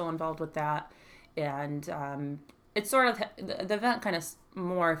 I'm also involved with that, and it's sort of the event kind of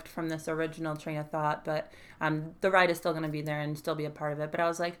morphed from this original train of thought, but the ride is still going to be there and still be a part of it. But I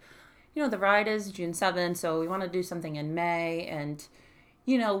was like, the ride is June 7th, so we want to do something in May, and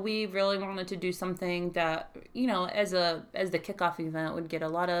we really wanted to do something that as the kickoff event would get a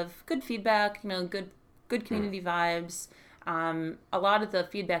lot of good feedback, good community vibes. A lot of the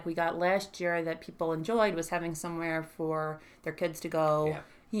feedback we got last year that people enjoyed was having somewhere for their kids to go,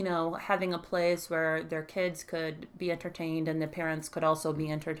 having a place where their kids could be entertained and the parents could also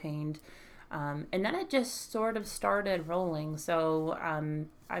be entertained. And then it just sort of started rolling. So I'm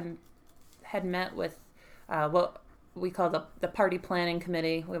had met with what we call the party planning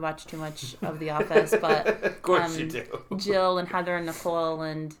committee. We watch too much of The Office, but Of course you do. Jill and Heather and Nicole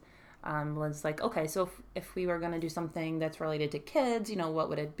and was like, okay, so if we were going to do something that's related to kids, what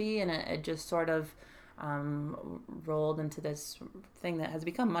would it be? And it just sort of rolled into this thing that has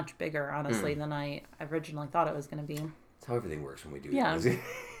become much bigger, honestly, than I originally thought it was going to be. That's how everything works when we do it.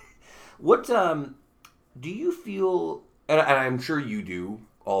 What do you feel, and I'm sure you do,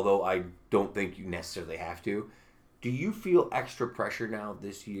 although I don't think you necessarily have to, do you feel extra pressure now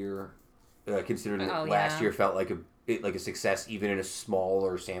this year, considering that last year felt like a success even in a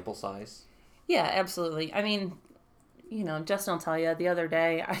smaller sample size? Yeah, absolutely. I mean, Justin will tell you, the other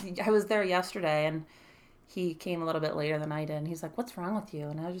day, I was there yesterday, and he came a little bit later than I did, and he's like, what's wrong with you?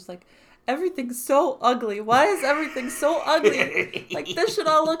 And I was just like, everything's so ugly. Why is everything so ugly? Like, this should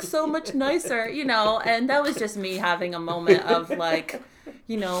all look so much nicer, And that was just me having a moment of like,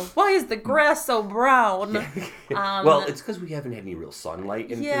 why is the grass so brown? Well, it's because we haven't had any real sunlight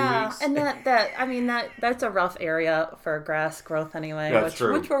in 3 weeks. And that's a rough area for grass growth anyway, which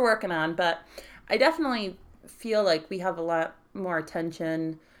we're working on. But I definitely feel like we have a lot more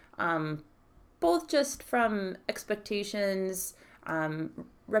attention, both just from expectations,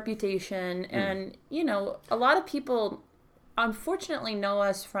 reputation, and a lot of people unfortunately know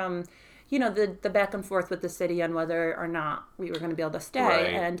us from the back and forth with the city on whether or not we were going to be able to stay.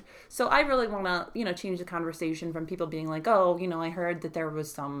 Right. And so I really want to change the conversation from people being like, oh, I heard that there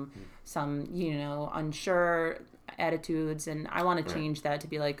was some unsure attitudes, and I want to change that to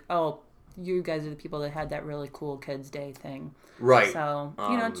be like, oh, you guys are the people that had that really cool kids day thing. Right. So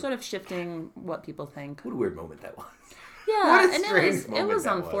it's sort of shifting what people think. What a weird moment that was. Yeah, and it was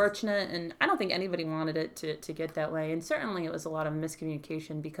unfortunate, and I don't think anybody wanted it to get that way. And certainly it was a lot of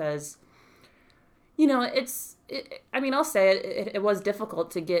miscommunication because, I'll say it was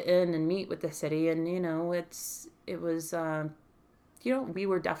difficult to get in and meet with the city, and it was we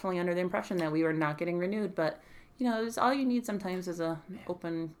were definitely under the impression that we were not getting renewed, but it's all you need sometimes is a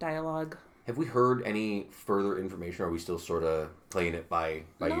open dialogue. Have we heard any further information, or are we still sort of playing it by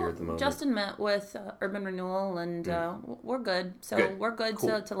ear at the moment? Justin met with Urban Renewal, and we're good. So we're good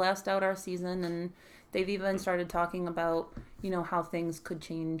cool. to last out our season, and they've even started talking about, how things could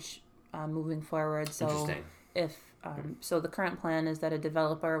change moving forward. So Interesting. If so the current plan is that a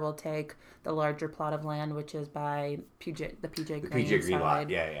developer will take the larger plot of land, which is by the PJ Green lot.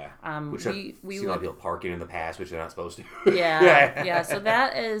 Yeah. Which we see a lot of people parking in the past, which they're not supposed to. Yeah. So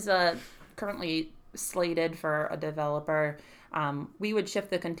that is currently slated for a developer. We would shift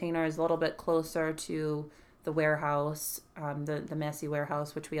the containers a little bit closer to the warehouse, the Massey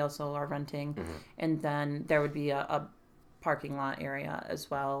warehouse, which we also are renting, and then there would be a parking lot area as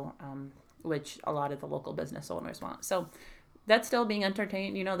well, which a lot of the local business owners want. So that's still being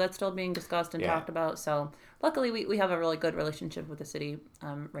entertained, that's still being discussed and talked about. So luckily we have a really good relationship with the city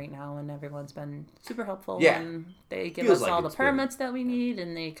right now, and everyone's been super helpful. Yeah. And they give us all the permits that we need,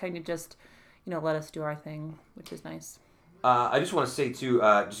 and they kind of just, let us do our thing, which is nice. I just want to say, too,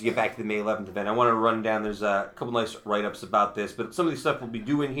 just to get back to the May 11th event, I want to run down, there's a couple nice write-ups about this, but some of the stuff we'll be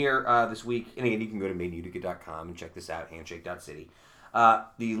doing here this week, and again, you can go to madeinutica.com and check this out, handshake.city.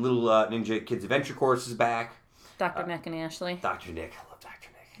 The Little Ninja Kids Adventure course is back. Dr. Nick and Ashley. Dr. Nick. I love Dr.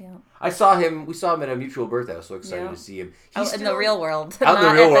 Nick. Yeah. We saw him at a mutual birthday. I was so excited to see him. He's in the real world. Out in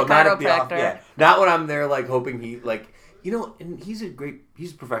the real world, not at the chiropractor. Yeah. Not when I'm there, hoping he, and he's a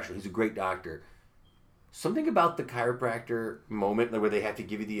professional. He's a great doctor. Something about the chiropractor moment where they have to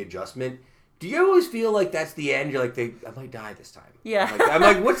give you the adjustment. Do you always feel like that's the end? You're like, I might die this time. Yeah. I'm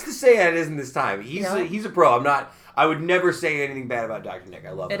like, what's to say it isn't this time? He's a pro. I would never say anything bad about Dr. Nick.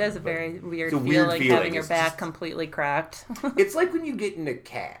 I love him. It is a very weird feeling having your back completely cracked. It's like when you get in a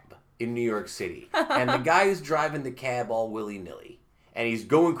cab in New York City, and the guy who's driving the cab all willy-nilly, and he's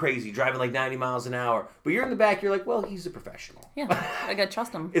going crazy, driving like 90 miles an hour, but you're in the back, you're like, well, he's a professional. Yeah, I gotta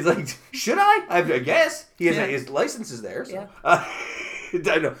trust him. It's like, should I? I guess. His license is there, so. Yeah.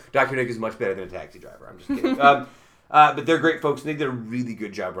 I know. Dr. Nick is much better than a taxi driver. I'm just kidding. But they're great folks, and they did a really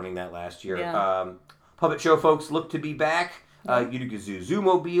good job running that last year. Yeah. Puppet show folks look to be back. Utica Zoo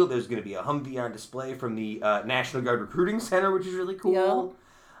Mobile. There's going to be a Humvee on display from the National Guard Recruiting Center, which is really cool.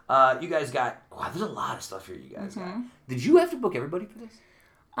 You guys got... Wow, there's a lot of stuff here you guys got. Did you have to book everybody for this?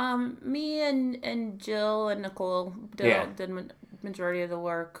 Me and Jill and Nicole did majority of the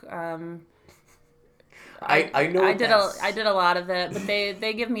work. I know I did a lot of it, but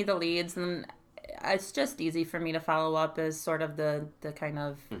they give me the leads, and it's just easy for me to follow up as sort of the kind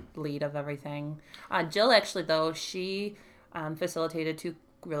of lead of everything. Jill, actually, though, she facilitated two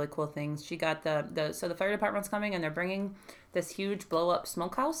really cool things. She got so the fire department's coming and they're bringing this huge blow up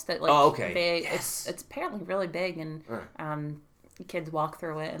smokehouse that it's apparently really big, and kids walk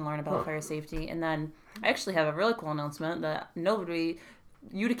through it and learn about fire safety. And then I actually have a really cool announcement that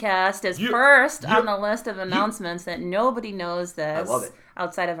Uticast is first on the list of announcements that nobody knows this. I love it.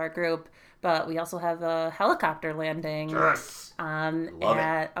 Outside of our group. But we also have a helicopter landing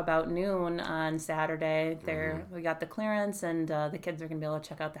at about noon on Saturday. We got the clearance, and the kids are going to be able to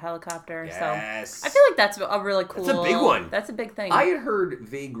check out the helicopter. Yes. So I feel like that's a really cool... That's a big one. That's a big thing. I had heard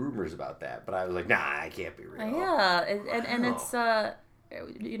vague rumors about that, but I was like, nah, I can't be real. Yeah, and it's...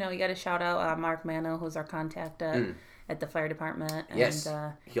 you got to shout out Mark Mano, who's our contact at the fire department. And, yes.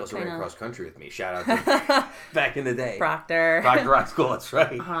 He also ran cross country with me. Shout out to back in the day. Proctor Rock School, that's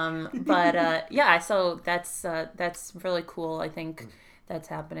right. So that's really cool. I think that's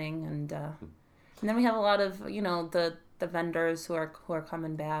happening, and then we have a lot of the vendors who are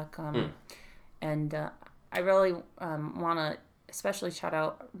coming back, and I really want to especially shout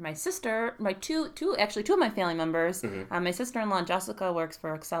out my sister, two of my family members. My sister-in-law Jessica works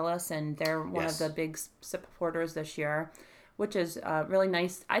for Excellus, and they're one of the big supporters this year, which is really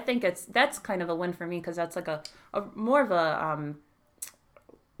nice. I think that's kind of a win for me, because that's like a more of a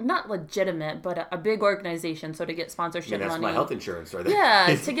not legitimate, but a big organization. So to get sponsorship that's money, my health insurance right there.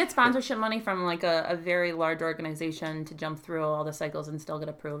 Yeah, to get sponsorship money from like a very large organization to jump through all the cycles and still get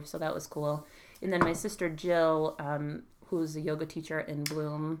approved. So that was cool. And then my sister Jill, who's a yoga teacher in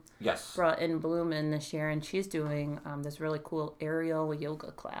Bloom, brought in Bloom in this year, and she's doing this really cool aerial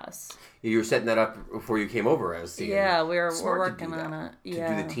yoga class. You were setting that up before you came over, I was seeing. Yeah, we're working on it. To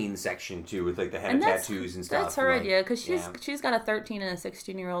do the teen section too, with like the henna tattoos and stuff. That's her idea, because she's got a 13 and a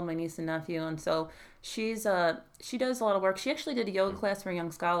 16-year-old, my niece and nephew, and so she does a lot of work. She actually did a yoga class for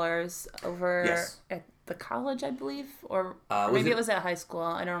young scholars over at the college, I believe, or maybe it was at high school.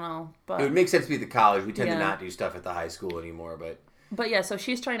 I don't know, but it would make sense to be at the college. We tend to not do stuff at the high school anymore, but yeah. So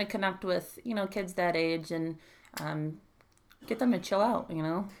she's trying to connect with kids that age and get them to chill out.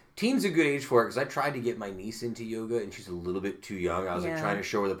 Teen's a good age for it, because I tried to get my niece into yoga, and she's a little bit too young. I was like trying to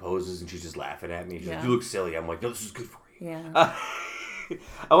show her the poses, and she's just laughing at me. She's like, "You look silly." I'm like, "No, this is good for you." Yeah.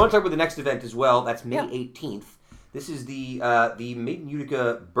 I want to talk about the next event as well. That's May 18th. This is the Made in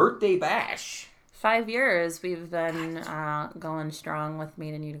Utica birthday bash. 5 years we've been going strong with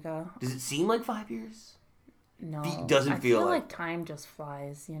Made in Utica. Does it seem like 5 years? No. It doesn't feel like time just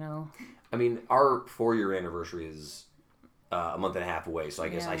flies, I mean, our 4-year anniversary is a month and a half away, so I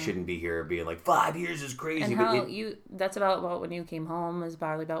guess I shouldn't be here being like, 5 years is crazy. And that's about when you came home, is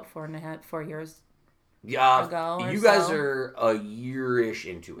probably about 4 years ago. You guys are a year-ish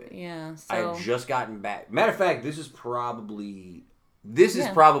into it. Yeah. So I've just gotten back. Matter of fact, this is probably the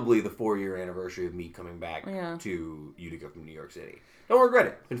 4-year anniversary of me coming back to Utica from New York City. Don't regret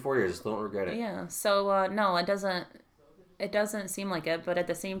it. It's been 4 years. Still don't regret it. Yeah. So no, it doesn't seem like it. But at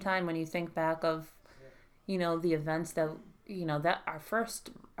the same time, when you think back of, the events that that our first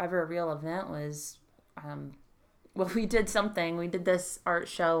ever real event was, we did something. We did this art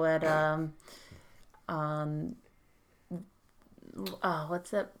show at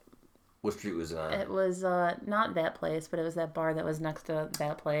what's it? What street was it on? It was not that place, but it was that bar that was next to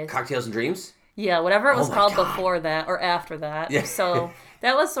that place. Cocktails and Dreams? Yeah, whatever it was called before that or after that. Yeah. So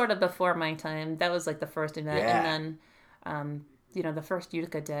that was sort of before my time. That was like the first event. Yeah. And then, the first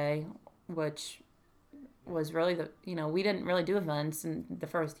Utica Day, which was really we didn't really do events in the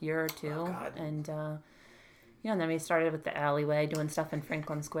first year or two. Oh, God. And, and then we started with the alleyway doing stuff in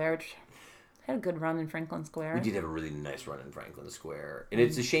Franklin Square, which had a good run in Franklin Square. We did have a really nice run in Franklin Square. And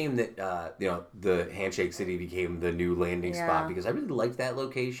it's a shame that, the Handshake City became the new landing spot, because I really liked that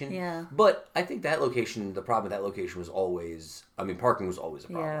location. Yeah. But I think the problem with that location was always, parking was always a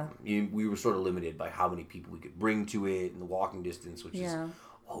problem. Yeah. We were sort of limited by how many people we could bring to it and the walking distance, which is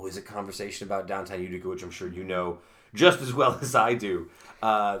always a conversation about downtown Utica, which I'm sure you know just as well as I do.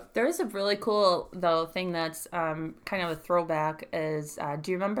 There is a really cool, though, thing that's kind of a throwback is,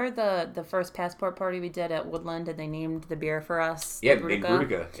 do you remember the first passport party we did at Woodland, and they named the beer for us? Yeah, Made in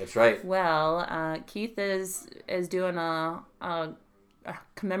Utica. That's right. Well, Keith is doing a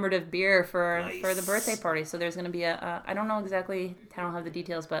commemorative beer for the birthday party. So there's going to be I don't know exactly, I don't have the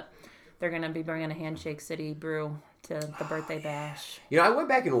details, but they're going to be bringing a Handshake City brew to the birthday bash. I went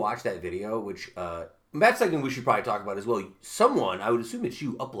back and watched that video, which... that's something we should probably talk about as well. Someone, I would assume it's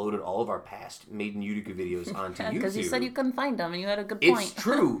you, uploaded all of our past Made in Utica videos onto YouTube. Because you said you couldn't find them, and you had a good point. It's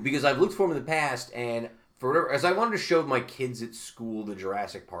true, because I've looked for them in the past, and for whatever, as I wanted to show my kids at school the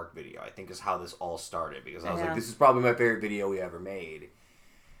Jurassic Park video, I think is how this all started, because I was like, this is probably my favorite video we ever made.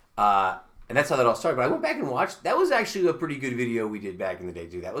 And And that's how that all started. But I went back and watched. That was actually a pretty good video we did back in the day,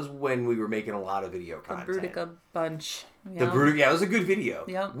 too. That was when we were making a lot of video content. The Brutica bunch. The Brutica, yeah, it was a good video.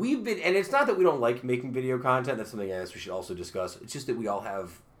 Yep. And it's not that we don't like making video content. That's something I guess we should also discuss. It's just that we all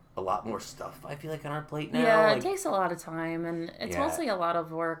have a lot more stuff, I feel like, on our plate now. Yeah, it takes a lot of time, and it's mostly a lot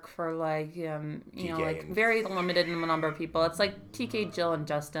of work for, like, you know, like, very limited number of people. It's like TK, Jill, and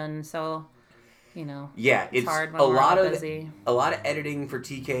Justin, so... You know, yeah, it's hard when a we're lot all of busy. a lot of editing for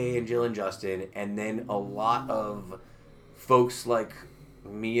TK and Jill and Justin, and then a lot of folks like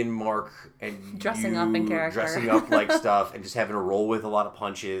me and Mark and dressing up in character, dressing up like stuff, and just having to roll with a lot of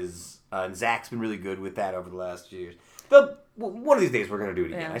punches. And Zach's been really good with that over the last few years. But one of these days we're gonna do it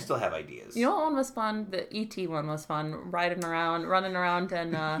again. Yeah. I still have ideas. You know what one was fun? The ET one was fun. Running around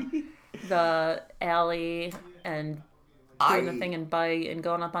in the alley and doing the thing and bite and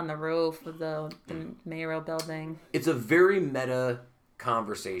going up on the roof of the mayoral building. It's a very meta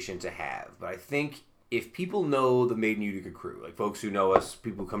conversation to have, but I think if people know the Made in Utica crew, like folks who know us,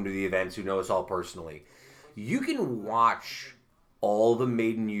 people who come to the events, who know us all personally, you can watch all the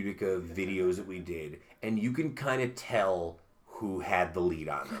Made in Utica videos that we did, and you can kind of tell who had the lead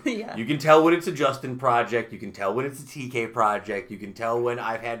on them. Yeah. You can tell when it's a Justin project. You can tell when it's a TK project. You can tell when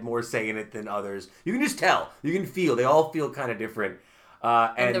I've had more say in it than others. You can just tell. You can feel. They all feel kind of different.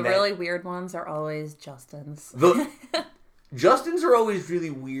 And the really weird ones are always Justin's. Justin's are always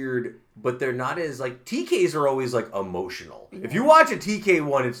really weird, but they're not as, like, TK's are always, like, emotional. Yeah. If you watch a TK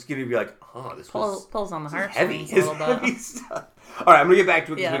one, it's going to be like, oh, this was... Pulls on the heartstrings a little bit. Heavy stuff. All right, I'm going to get back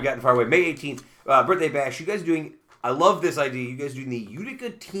to it because we've gotten far away. May 18th, birthday bash. You guys doing... I love this idea. You guys doing the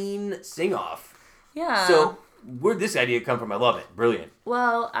Utica Teen Sing-Off. Yeah. So, where'd this idea come from? I love it. Brilliant.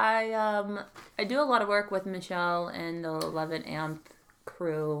 Well, I do a lot of work with Michelle and the 11 Amp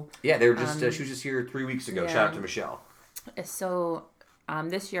crew. Yeah, they were just she was just here 3 weeks ago. Yeah. Shout out to Michelle. So,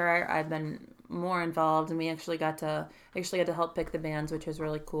 this year I've been more involved, and we actually got to help pick the bands, which is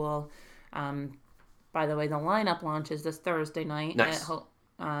really cool. By the way, the lineup launches this Thursday night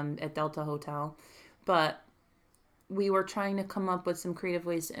at Delta Hotel, but we were trying to come up with some creative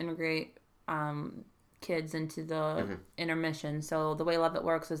ways to integrate kids into the intermission. So the way Love It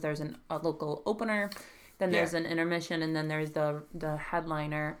works is there's a local opener, then there's an intermission, and then there's the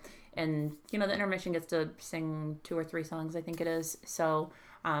headliner. And, you know, the intermission gets to sing 2 or 3 songs, I think it is. So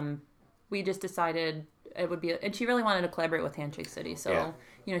we just decided it would be... And she really wanted to collaborate with Handshake City. So,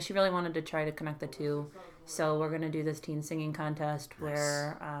 you know, she really wanted to try to connect the two. So we're going to do this teen singing contest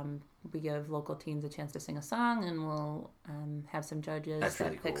where we give local teens a chance to sing a song, and we'll have some judges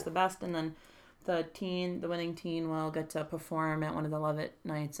that picks the best. And then the winning teen will get to perform at one of the Love It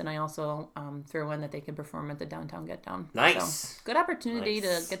nights. And I also threw in that they could perform at the Downtown Get Down. Nice. So, good opportunity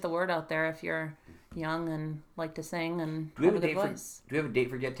to get the word out there if you're young and like to sing and have a good voice. Do we have a date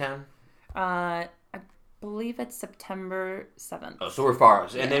for Get Down? I believe it's September 7th. Oh, so we're far.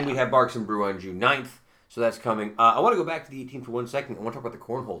 And then we have Barks and Brew on June 9th. So that's coming. I want to go back to the 18th for 1 second. I want to talk about the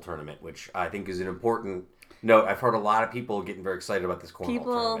Cornhole Tournament, which I think is an important note. I've heard a lot of people getting very excited about this Cornhole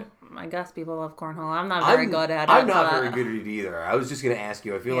Tournament. I guess people love Cornhole. I'm not very good at it. I'm not very good at it either. I was just going to ask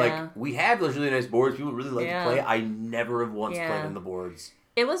you. I feel like we have those really nice boards. People really like to play. I never have once played on the boards.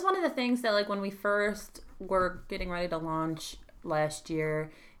 It was one of the things that, like, when we first were getting ready to launch last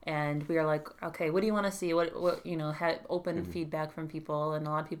year, and we were like, okay, what do you want to see? What you know, had open feedback from people, and a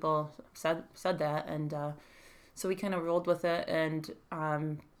lot of people said that, and so we kind of rolled with it. And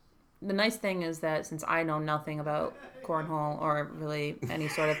the nice thing is that since I know nothing about cornhole or really any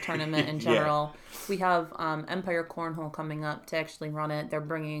sort of tournament in general, we have Empire Cornhole coming up to actually run it. They're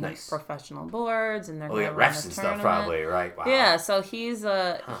bringing professional boards, and they're going to run refs this and tournament. Stuff probably, right? Wow. Yeah, so he's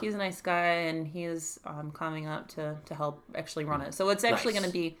a nice guy, and he's coming up to help actually run it. So it's actually going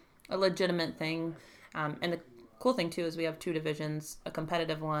to be a legitimate thing. And the cool thing too is we have 2 divisions, a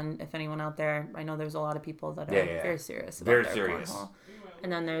competitive one. If anyone out there, I know there's a lot of people that are very serious about their cornhole.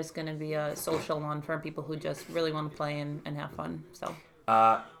 And then there's going to be a social one for people who just really want to play and have fun. So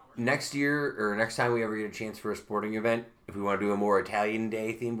next year, or next time we ever get a chance for a sporting event, if we want to do a more Italian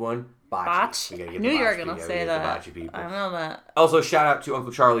Day themed one, bocce. I knew you were going to say that. I know that. Also, shout out to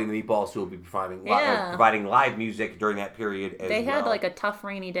Uncle Charlie and the Meatballs, who will be providing live music during that period as They had like a tough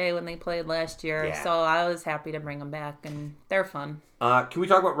rainy day when they played last year, so I was happy to bring them back, and they're fun. Can we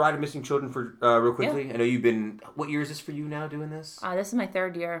talk about Ride of Missing Children for real quickly? I know you've been... What year is this for you now doing this? This is my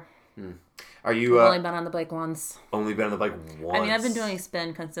 3rd year. Are you... I've only been on the bike once. Only been on the bike once? I mean, I've been doing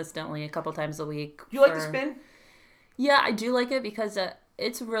spin consistently a couple times a week. You like the spin? Yeah, I do like it because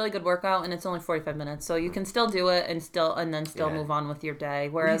it's a really good workout, and it's only 45 minutes, so you can still do it and then still move on with your day.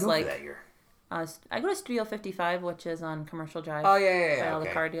 Whereas, what do you go for that year? I go to Studio 55, which is on Commercial Drive. Oh, yeah. By all the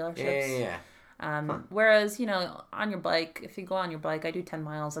car dealerships. Yeah. Whereas, on your bike, if you go on your bike, I do 10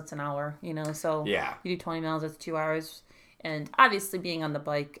 miles, that's an hour, so Yeah. you do 20 miles, that's 2 hours. And obviously being on the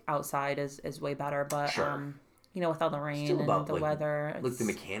bike outside is way better, but, Sure. with all the rain and the weather. Like the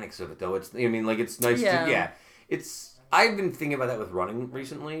mechanics of it, though. It's nice to, I've been thinking about that with running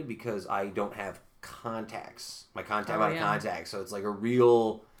recently because I don't have contacts. I'm out of contacts, so it's like a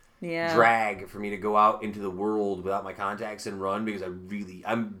real drag for me to go out into the world without my contacts and run because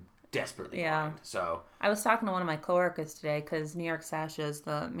I'm desperately blind. So I was talking to one of my coworkers today because New York Sash is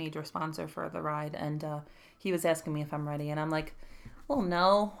the major sponsor for the ride, and he was asking me if I'm ready, and I'm like, well,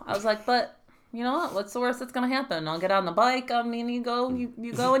 no. I was like, but you know what? What's the worst that's gonna happen? I'll get on the bike. I mean, you go and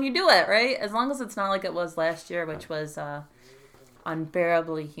you do it, right? As long as it's not like it was last year, which was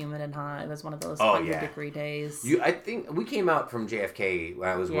unbearably humid and hot. It was one of those 100-degree days. I think we came out from JFK when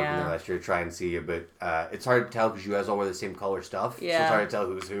I was working there last year to try and see you, but it's hard to tell because you guys all wear the same color stuff. Yeah. So it's hard to tell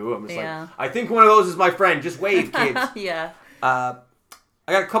who's who. I'm just like, I think one of those is my friend. Just wave, kids. Yeah. I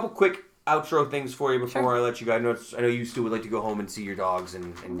got a couple quick outro things for you before I let you go. I know you still would like to go home and see your dogs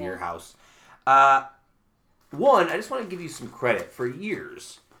in your house. One, I just want to give you some credit. For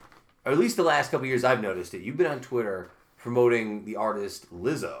years, or at least the last couple of years I've noticed it, you've been on Twitter promoting the artist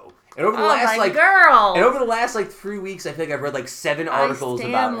Lizzo. And over the last 3 weeks, I feel like I've read 7 articles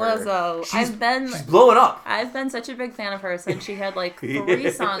about her. Lizzo. She's blowing up. I've been such a big fan of hers since she had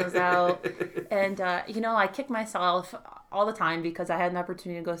 3 songs out. And I kick myself all the time because I had an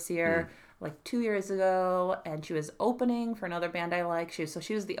opportunity to go see her 2 years ago, and she was opening for another band I like. She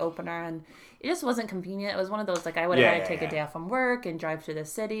was the opener, and it just wasn't convenient. It was one of those I would have had to take a day off from work and drive to the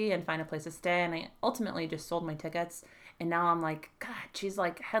city and find a place to stay, and I ultimately just sold my tickets. And now I'm like, God, she's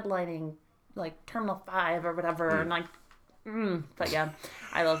headlining Terminal 5 or whatever, and but yeah,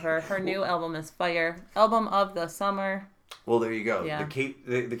 I love her. Her new album is fire. Album of the summer. Well, there you go. Yeah.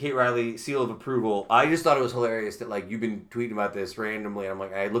 The Kate Reilly seal of approval. I just thought it was hilarious that you've been tweeting about this randomly. And I'm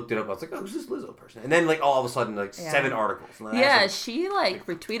like, I looked it up. I was like, oh, who's this Lizzo person? And then all of a sudden 7 articles. Yeah, she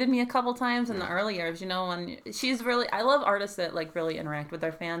retweeted me a couple times in the early years. And she's really. I love artists that really interact with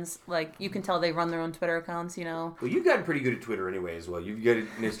their fans. You can tell they run their own Twitter accounts. Well, you've gotten pretty good at Twitter anyway as well. You've got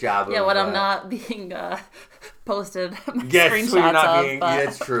this job. Yeah, when I'm not being posted. Yes, when you're not being. Yeah,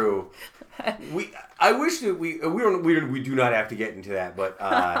 that's true. I wish that we do not have to get into that, but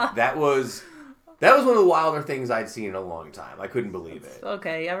that was one of the wilder things I'd seen in a long time. I couldn't believe it.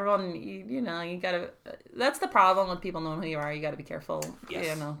 Okay, everyone, you gotta. That's the problem with people knowing who you are. You gotta be careful.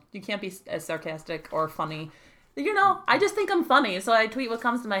 Yes. You can't be as sarcastic or funny. I just think I'm funny, so I tweet what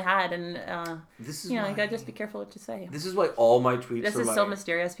comes to my head, and you gotta just be careful what you say. This is why all my tweets. This is so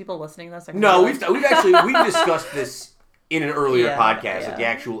mysterious. People listening to this are no, we've discussed this in an earlier podcast, the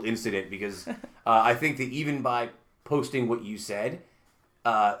actual incident, because I think that even by posting what you said,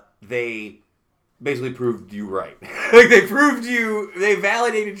 they basically proved you right. They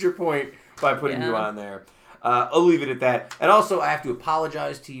validated your point by putting you on there. I'll leave it at that. And also, I have to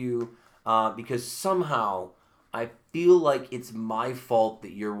apologize to you because somehow I feel like it's my fault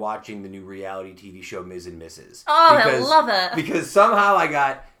that you're watching the new reality TV show Ms. and Mrs. Oh, I love it. Because somehow I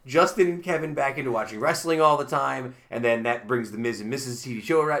got Justin and Kevin back into watching wrestling all the time, and then that brings the Ms. and Mrs. TV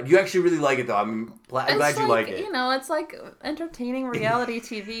show around. You actually really like it, though. I'm glad you like it. It's like entertaining reality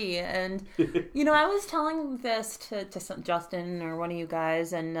TV. And, I was telling this to Justin or one of you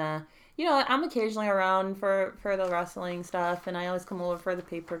guys, and, I'm occasionally around for the wrestling stuff, and I always come over for the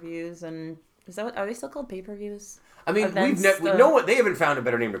pay-per-views, and are they still called pay-per-views? I mean, they haven't found a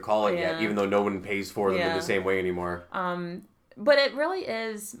better name to call it yet, even though no one pays for them in the same way anymore. But it really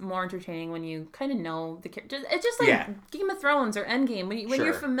is more entertaining when you kind of know the characters. It's just like Game of Thrones or Endgame. When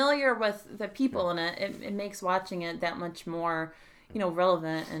you're familiar with the people in it, it makes watching it that much more,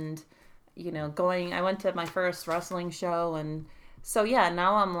 relevant. And, I went to my first wrestling show, and so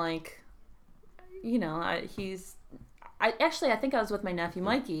now I'm like, I think I was with my nephew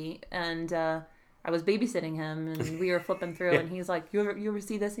Mikey, and I was babysitting him, and we were flipping through, and he's like, you ever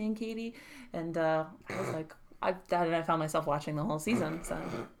see this scene, Katie? And I was like, I found myself watching the whole season. So,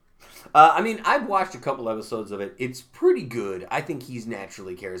 I've watched a couple episodes of it. It's pretty good. I think he's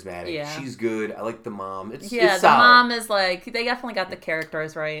naturally charismatic. Yeah. She's good. I like the mom. It's the solid. Mom is they definitely got the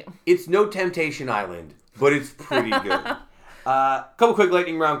characters right. It's no Temptation Island, but it's pretty good. Couple quick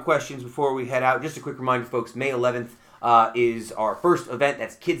lightning round questions before we head out. Just a quick reminder, folks, May 11th is our first event.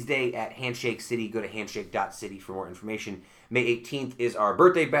 That's Kids Day at Handshake City. Go to handshake.city for more information. May 18th is our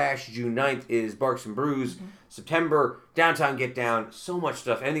birthday bash. June 9th is Barks and Brews. Mm-hmm. September, Downtown Get Down. So much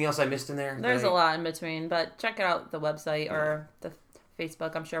stuff. Anything else I missed in there? There's a lot in between, but check out the website or the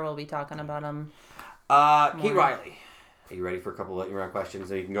Facebook. I'm sure we'll be talking about them. Kate Reilly, are you ready for a couple of lightning round questions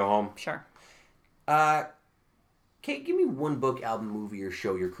so you can go home? Sure. Kate, give me one book, album, movie, or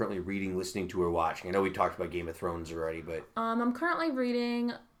show you're currently reading, listening to, or watching. I know we talked about Game of Thrones already, but... I'm currently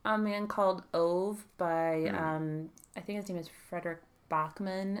reading a man called Ove by, I think his name is Frederick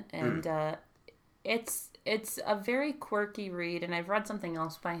Bachman, and it's a very quirky read, and I've read something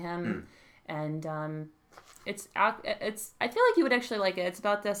else by him, and it's I feel like you would actually like it. It's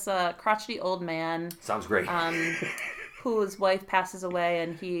about this crotchety old man. Sounds great. Whose wife passes away,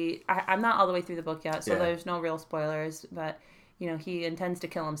 and I'm not all the way through the book yet, so there's no real spoilers, but he intends to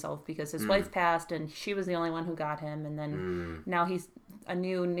kill himself because his wife passed and she was the only one who got him, and then now he's a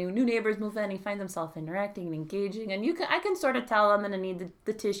new neighbors move in, he finds himself interacting and engaging, and I can sort of tell I'm gonna need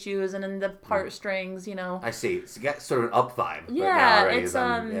the tissues and then the heartstrings, I see. It's got sort of an up vibe.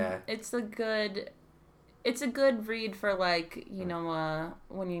 Yeah, it's a good read for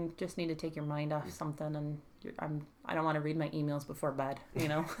when you just need to take your mind off something, and I don't want to read my emails before bed,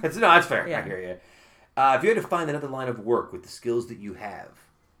 That's fair. Yeah. I hear you. If you had to find another line of work with the skills that you have,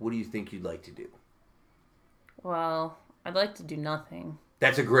 what do you think you'd like to do? Well, I'd like to do nothing.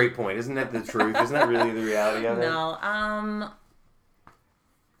 That's a great point. Isn't that the truth? Isn't that really the reality of it? No.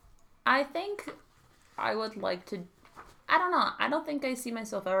 I think I would like to... I don't know. I don't think I see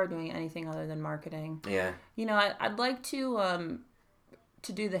myself ever doing anything other than marketing. Yeah. I'd like to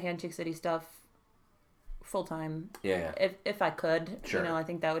do the Handshake City stuff full time. Yeah. If I could. Sure. I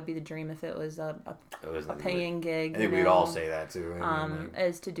think that would be the dream if it was a paying gig. I think we'd all say that too.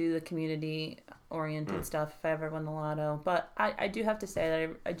 Is to do the community oriented stuff if I ever win the lotto. But I do have to say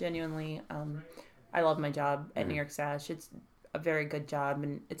that I genuinely I love my job at New York Sash. It's a very good job,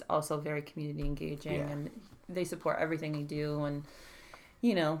 and it's also very community engaging, and they support everything we do, and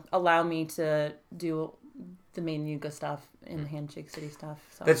allow me to do the Made in Utica stuff and the Handshake City stuff.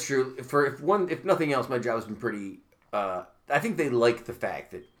 So. That's true. If nothing else, my job has been pretty. I think they like the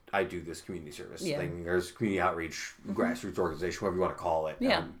fact that I do this community service thing. There's community outreach, grassroots organization, whatever you want to call it.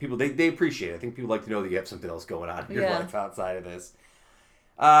 Yeah. People they appreciate it. I think people like to know that you have something else going on in your life outside of this.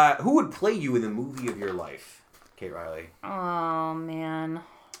 Who would play you in the movie of your life, Kate Reilly? Oh man.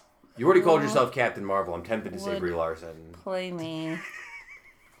 You already called yourself Captain Marvel. I'm tempted to say Brie Larson. Play me.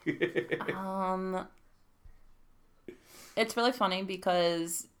 It's really funny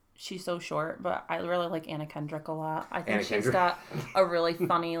because she's so short, but I really like Anna Kendrick a lot. I think she's got a really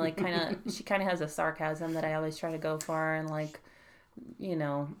funny, she kind of has a sarcasm that I always try to go for, and I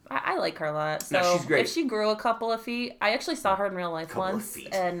like her a lot. So no, she's great. If she grew a couple of feet, I actually saw her in real life once,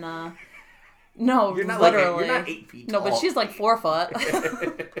 and no, you're not literally. You're not 8 feet tall. No, but she's 4 foot.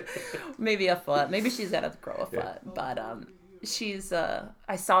 Maybe a foot. Maybe she's got to grow a foot. Yeah. But she's.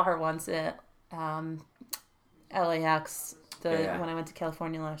 I saw her once at LAX when I went to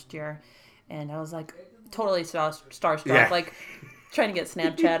California last year, and I was totally starstruck, trying to get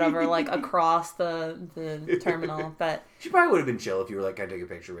Snapchat of her across the terminal. But she probably would have been chill if you were can I take a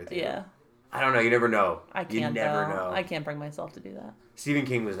picture with you? Yeah. I don't know. You never know. I can't. You never know. I can't bring myself to do that. Stephen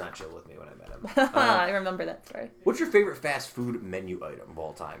King was not chill with me when I met him. I remember that story. What's your favorite fast food menu item of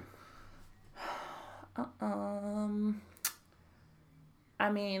all time?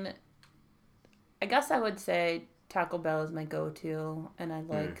 I mean, I guess I would say Taco Bell is my go-to, and I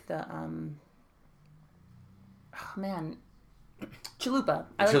like the chalupa.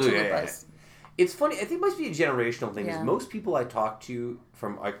 I like chalupas. Yeah. It's funny. I think it must be a generational thing. Because most people I talk to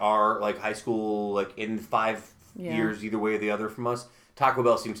from our high school, in 5 years either way or the other from us, Taco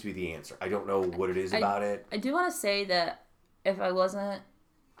Bell seems to be the answer. I don't know what it is about it. I do want to say that if I wasn't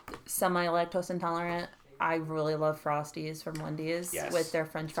semi-lactose intolerant, I really love Frosties from Wendy's with their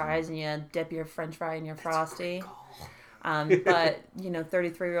French fries, and you dip your French fry in your Frosty. But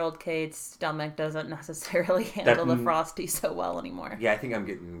 33-year-old Kate's stomach doesn't necessarily handle the Frosty so well anymore. Yeah, I think I'm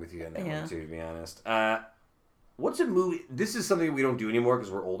getting with you on that one too, to be honest. What's a movie? This is something we don't do anymore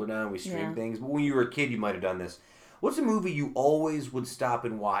because we're older now and we stream things. But when you were a kid, you might have done this. What's a movie you always would stop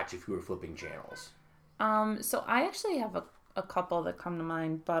and watch if you were flipping channels? So I actually have a couple that come to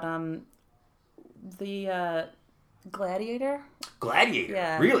mind, but the Gladiator. Gladiator?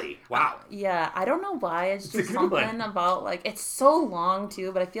 Yeah. Really? Wow. Yeah, I don't know why. It's just something about it's so long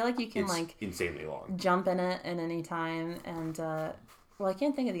too, but I feel like you can it's insanely long. Jump in it at any time, and I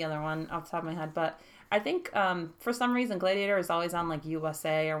can't think of the other one off the top of my head, but I think for some reason Gladiator is always on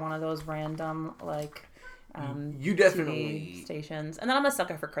USA or one of those random you definitely TV stations. And then I'm a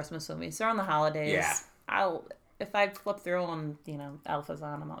sucker for Christmas movies. So on the holidays, if I flip through and Alpha's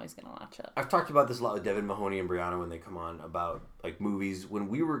on, I'm always gonna watch it. I've talked about this a lot with Devin Mahoney and Brianna when they come on about movies. When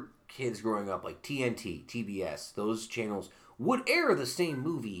we were kids growing up, TNT, TBS, those channels would air the same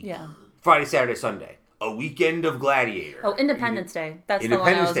movie Yeah. Friday, Saturday, Sunday. A weekend of Gladiator. Oh, Independence Day. That's Independence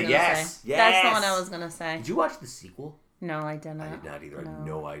the one I was Day, going to yes, say. yes. That's the one I was going to say. Did you watch the sequel? No, I didn't. I did not either. No. I had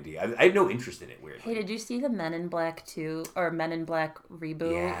no idea. I had no interest in it, weirdly. Hey, did you see the Men in Black 2 or Men in Black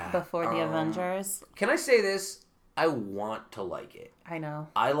reboot before the Avengers? Can I say this? I want to like it. I know.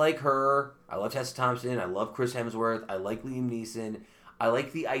 I like her. I love Tessa Thompson. I love Chris Hemsworth. I like Liam Neeson. I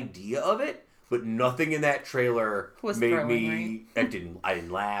like the idea of it, but nothing in that trailer made me. Right? I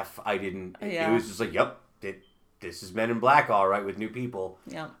didn't laugh. I didn't. Yeah. It was just like, yep, this is Men in Black, all right, with new people.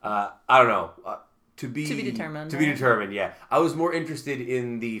 Yeah. I don't know. To be determined. To be determined. Yeah. I was more interested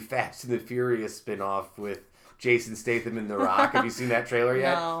in the Fast and the Furious spinoff with Jason Statham and The Rock. Have you seen that trailer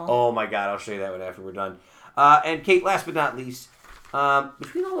yet? No. Oh my God! I'll show you that one after we're done. And Kate, last but not least,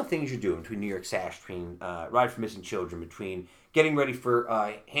 between all the things you're doing, between New York Sash, between Ride for Missing Children, between getting ready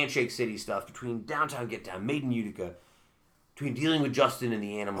for Handshake City stuff, between Downtown Get Down, Made in Utica, between dealing with Justin and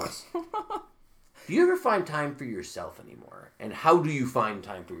the animals, do you ever find time for yourself anymore? And how do you find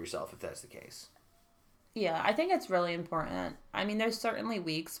time for yourself if that's the case? Yeah, I think it's really important. I mean, there's certainly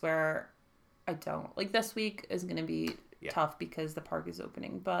weeks where I don't. Like this week is going to be tough because the park is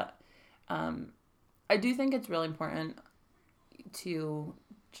opening, but I do think it's really important to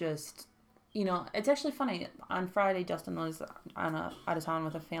just, it's actually funny. On Friday, Justin was out of town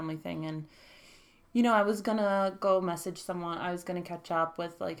with a family thing, and, I was going to go message someone. I was going to catch up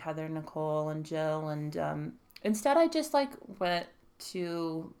with, like, Heather, Nicole, and Jill, and instead I just, like, went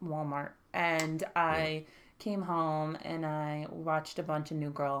to Walmart, and I came home, and I watched a bunch of New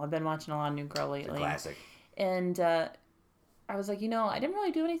Girl. I've been watching a lot of New Girl lately. Classic. And I was like, I didn't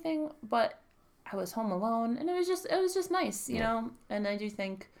really do anything, but I was home alone, and it was just nice, you know. And I do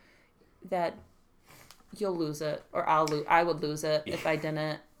think that you'll lose it, or I would lose it if I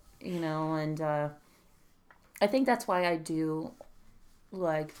didn't, And I think that's why I do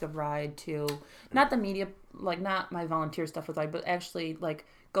like the ride too, not the media, like not my volunteer stuff with ride, but actually like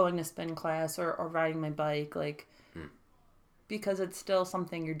going to spin class or riding my bike, like because it's still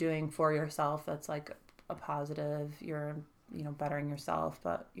something you're doing for yourself. That's like a positive. You're bettering yourself,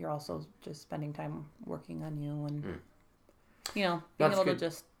 but you're also just spending time working on you and, being able to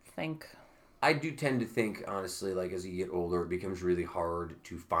just think. I do tend to think, honestly, like as you get older, it becomes really hard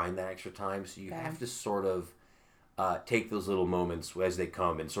to find that extra time. So you have to sort of take those little moments as they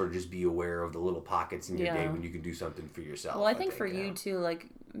come and sort of just be aware of the little pockets in your day when you can do something for yourself. Well, I think for you too, like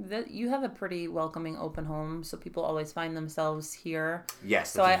you have a pretty welcoming open home, so people always find themselves here.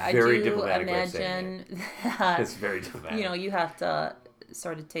 Yes, so I do imagine that it's very diplomatic. You have to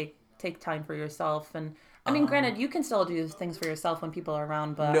sort of take time for yourself. And I mean, granted, you can still do things for yourself when people are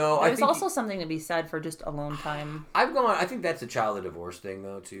around, but there's also something to be said for just alone time. I think that's a child of divorce thing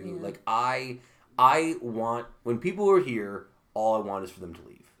though too. Yeah. Like I want, when people are here, all I want is for them to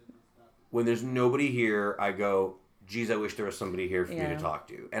leave. When there's nobody here, I go, geez, I wish there was somebody here for me to talk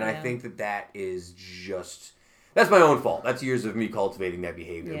to. And I think that is just, that's my own fault. That's years of me cultivating that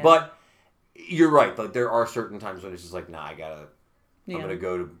behavior. Yeah. But you're right. Like there are certain times when it's just like, nah, I'm going to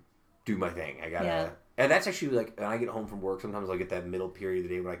go to do my thing. And that's actually like, when I get home from work, sometimes I'll get that middle period of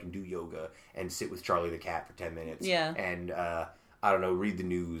the day when I can do yoga and sit with Charlie the cat for 10 minutes. Yeah. And, I don't know, read the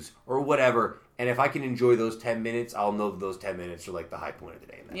news or whatever. And if I can enjoy those 10 minutes, I'll know that those 10 minutes are like the high point of the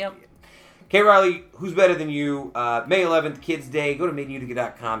day. And that'll be it. Okay, Reilly, who's better than you? May 11th, Kids Day. Go to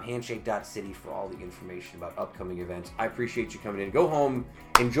madeinutica.com, handshake.city for all the information about upcoming events. I appreciate you coming in. Go home,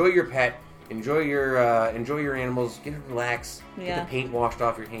 enjoy your pet, enjoy your animals, get to relax, get the paint washed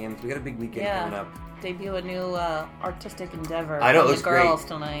off your hands. We got a big weekend coming up. Debut a new artistic endeavor. I know, it looks great. Girls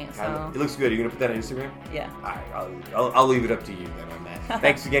tonight. So. It looks good. Are you going to put that on Instagram? Yeah. All right, I'll leave it up to you then on that.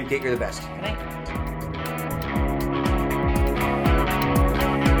 Thanks again, Kate. You're the best. Good night.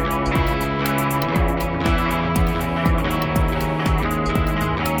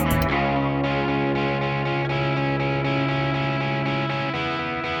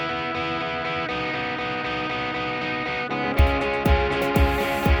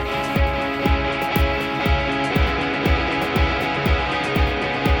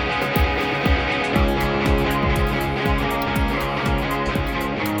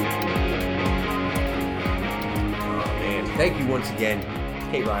 Thank you once again,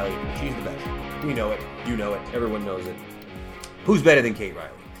 Kate Reilly. She's the best. We know it. You know it. Everyone knows it. Who's better than Kate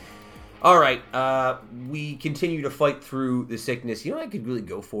Reilly? All right. We continue to fight through the sickness. You know what I could really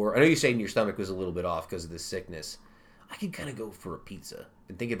go for? I know you're saying your stomach was a little bit off because of this sickness. I could kind of go for a pizza.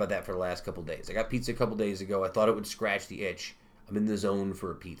 Been thinking about that for the last couple days. I got pizza a couple days ago. I thought it would scratch the itch. I'm in the zone for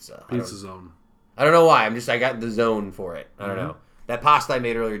a pizza. Pizza zone. I don't know why. I got in the zone for it. I don't know. That pasta I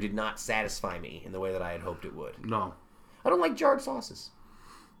made earlier did not satisfy me in the way that I had hoped it would. No. I don't like jarred sauces.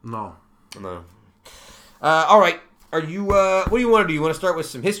 No. All right. Are you? What do you want to do? You want to start with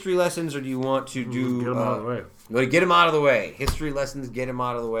some history lessons, or do you want to do? Get them out of the way. You want to get them out of the way. History lessons. Get them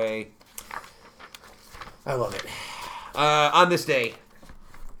out of the way. I love it. On this day,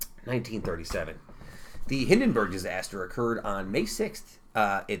 1937, the Hindenburg disaster occurred on May 6th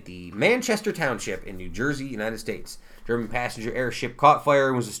at the Manchester Township in New Jersey, United States. German passenger airship caught fire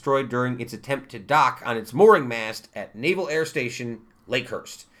and was destroyed during its attempt to dock on its mooring mast at Naval Air Station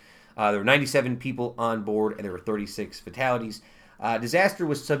Lakehurst. There were 97 people on board, and there were 36 fatalities. Disaster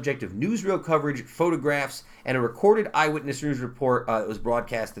was subject of newsreel coverage, photographs, and a recorded eyewitness news report that was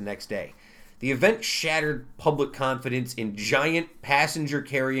broadcast the next day. The event shattered public confidence in giant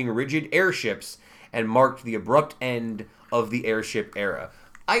passenger-carrying rigid airships and marked the abrupt end of the airship era.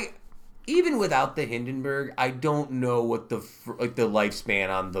 Even without the Hindenburg, I don't know what the lifespan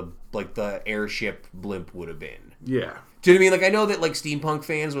on the airship blimp would have been. Yeah. Do you know what I mean? I know that steampunk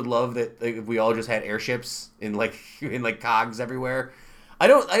fans would love that if we all just had airships in cogs everywhere. I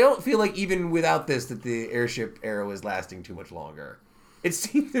don't feel like even without this that the airship era was lasting too much longer.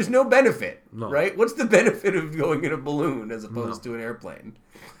 There's no benefit, right? What's the benefit of going in a balloon as opposed to an airplane?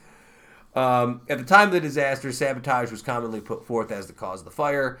 At the time of the disaster, sabotage was commonly put forth as the cause of the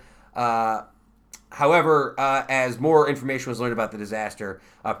fire. However, as more information was learned about the disaster,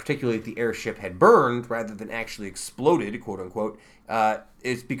 particularly if the airship had burned rather than actually exploded, quote unquote,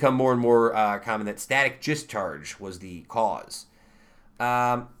 it's become more and more common that static discharge was the cause.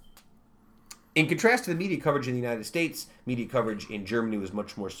 In contrast to the media coverage in the United States, media coverage in Germany was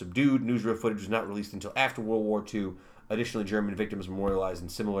much more subdued. Newsreel footage was not released until after World War II. Additionally, German victims memorialized in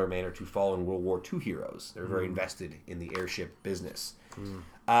similar manner to fallen World War II heroes. They were very invested in the airship business.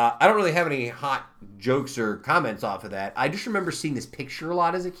 I don't really have any hot jokes or comments off of that. I just remember seeing this picture a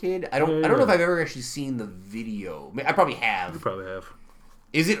lot as a kid. I don't know if I've ever actually seen the video. I probably have. You probably have.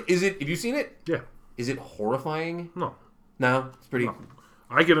 Is it? Have you seen it? Yeah. Is it horrifying? No. No? It's pretty... No.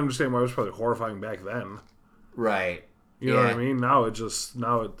 I can understand why it was probably horrifying back then. Right. You know what I mean? Now it's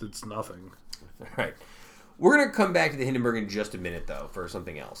nothing. Right. We're going to come back to the Hindenburg in just a minute, though, for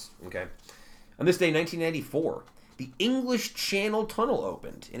something else. Okay. On this day, 1994, the English Channel Tunnel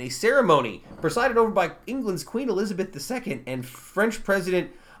opened in a ceremony presided over by England's Queen Elizabeth II and French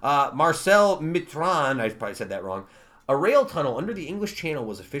President Marcel Mitterrand. I probably said that wrong. A rail tunnel under the English Channel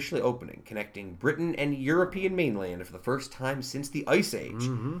was officially opening, connecting Britain and European mainland for the first time since the Ice Age.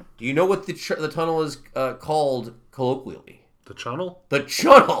 Mm-hmm. Do you know what the tunnel is called colloquially? The Channel? The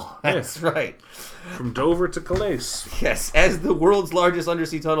Channel! That's right. From Dover to Calais. Yes, as the world's largest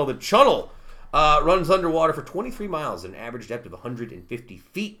undersea tunnel, the Channel runs underwater for 23 miles at an average depth of 150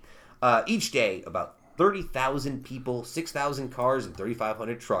 feet. Each day, about 30,000 people, 6,000 cars, and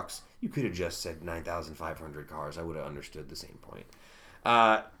 3,500 trucks. You could have just said 9,500 cars. I would have understood the same point.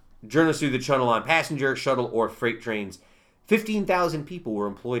 Journeys through the Channel on passenger, shuttle, or freight trains. 15,000 people were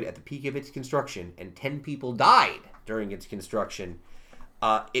employed at the peak of its construction, and 10 people died during its construction.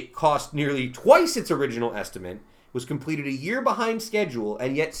 It cost nearly twice its original estimate, was completed a year behind schedule,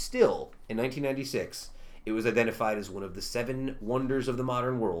 and yet still, in 1996, it was identified as one of the 7 wonders of the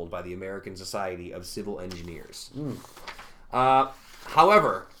modern world by the American Society of Civil Engineers.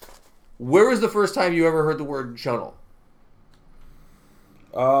 However, where was the first time you ever heard the word channel?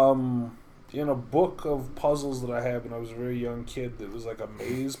 In a book of puzzles that I had when I was a very young kid, that was like a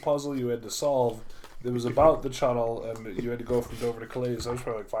maze puzzle you had to solve. It was about the channel, and you had to go from Dover to Calais. I was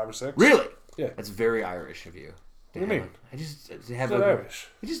probably like 5 or 6. Really? Yeah. That's very Irish of you. What do you mean? I just to have Irish.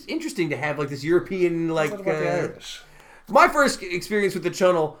 It's just interesting to have this European What about the Irish? My first experience with the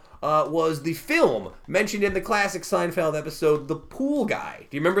channel was the film mentioned in the classic Seinfeld episode, The Pool Guy.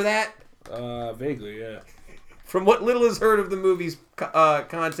 Do you remember that? Vaguely, yeah. From what little is heard of the movie's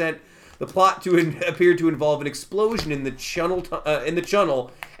content, the plot appeared to involve an explosion in the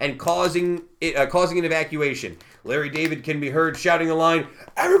channel and causing an evacuation. Larry David can be heard shouting the line,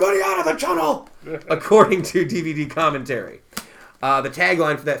 "Everybody out of the channel!" according to DVD commentary. The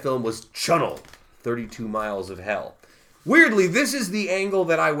tagline for that film was "Channel, 32 miles of hell." Weirdly, this is the angle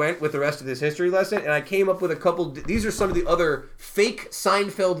that I went with the rest of this history lesson, and I came up with a couple... These are some of the other fake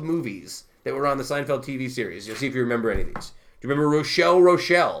Seinfeld movies that were on the Seinfeld TV series. You'll see if you remember any of these. Do you remember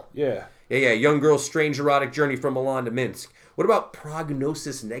Rochelle? Yeah. Yeah. Young girl's strange erotic journey from Milan to Minsk. What about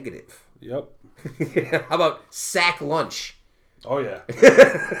Prognosis Negative? Yep. How about Sack Lunch? Oh, yeah.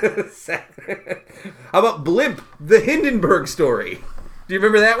 How about Blimp, the Hindenburg story? Do you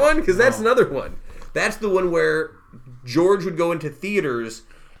remember that one? Because that's another one. That's the one where George would go into theaters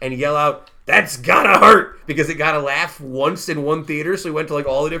and yell out, That's gotta hurt, because it got a laugh once in one theater, so we went to like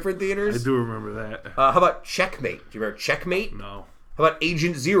all the different theaters. I do remember that. How about Checkmate? Do you remember Checkmate? No. How about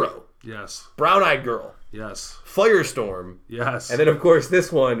Agent Zero? Yes. Brown Eyed Girl? Yes. Firestorm? Yes. And then, of course, this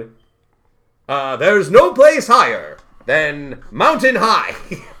one. There's no place higher than Mountain High,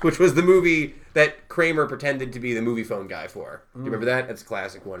 which was the movie that Kramer pretended to be the movie phone guy for. Do you remember that? That's a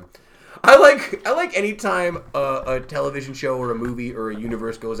classic one. I like any time a television show or a movie or a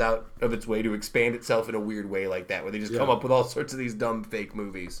universe goes out of its way to expand itself in a weird way like that, where they just come up with all sorts of these dumb fake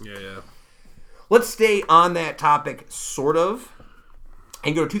movies. Yeah. Let's stay on that topic, sort of,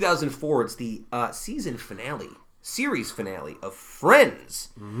 and go to 2004. It's the series finale of Friends.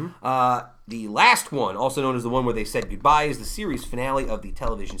 The last one, also known as the one where they said goodbye, is the series finale of the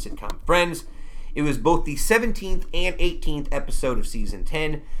television sitcom Friends. It was both the 17th and 18th episode of season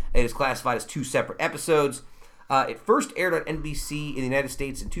 10. It is classified as 2 separate episodes. It first aired on NBC in the United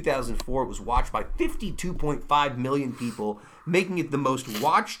States in 2004. It was watched by 52.5 million people, making it the most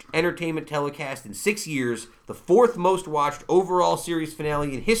watched entertainment telecast in 6 years, the 4th most watched overall series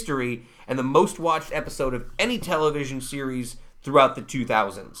finale in history, and the most watched episode of any television series throughout the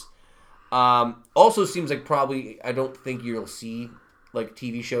 2000s. Also seems like probably, I don't think you'll see like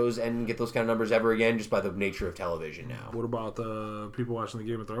TV shows and get those kind of numbers ever again, just by the nature of television now. What about the people watching the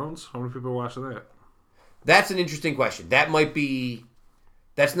Game of Thrones? How many people are watching that? That's an interesting question. That might be...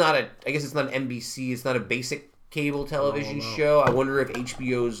 That's not a... I guess it's not an NBC. It's not a basic cable television show. I wonder if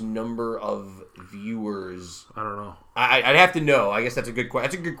HBO's number of viewers... I don't know. I'd have to know. I guess that's a good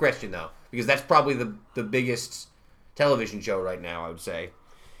question. That's a good question, though. Because that's probably the biggest television show right now, I would say.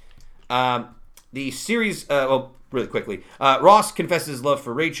 The series... really quickly. Ross confesses his love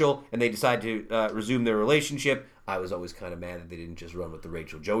for Rachel, and they decide to resume their relationship. I was always kind of mad that they didn't just run with the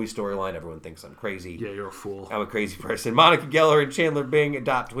Rachel Joey storyline. Everyone thinks I'm crazy. Yeah, you're a fool. I'm a crazy person. Monica Geller and Chandler Bing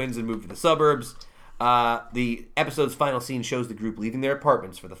adopt twins and move to the suburbs. The episode's final scene shows the group leaving their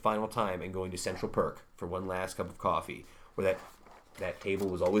apartments for the final time and going to Central Perk for one last cup of coffee, where that table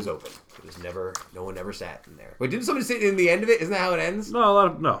was always open. It was no one ever sat in there. Wait, didn't somebody sit in the end of it? Isn't that how it ends?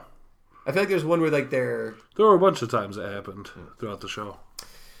 No, I feel like there's one where like they're... There were a bunch of times that happened throughout the show.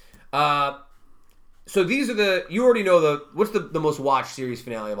 So these are you already know what's the most watched series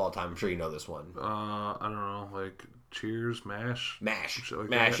finale of all time? I'm sure you know this one. I don't know, like Cheers, MASH? MASH. Like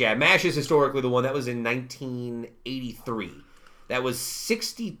MASH, yeah. MASH is historically the one. That was in 1983. That was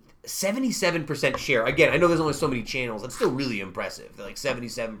 77% share. Again, I know there's only so many channels. That's still really impressive. Like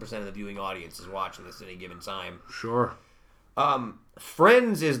 77% of the viewing audience is watching this at any given time. Sure.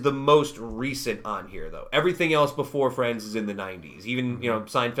 Friends is the most recent on here, though. Everything else before Friends is in the 90s. Even,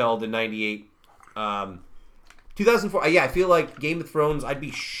 Seinfeld in 98. 2004. Yeah, I feel like Game of Thrones, I'd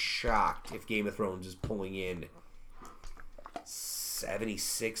be shocked if Game of Thrones is pulling in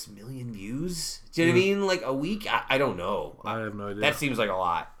 76 million views. Do you know what I mean? Like a week? I don't know. I have no idea. That seems like a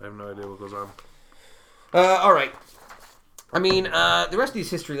lot. I have no idea what goes on. All right. I mean, the rest of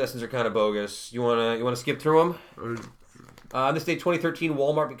these history lessons are kind of bogus. You wanna skip through them? On this day, 2013,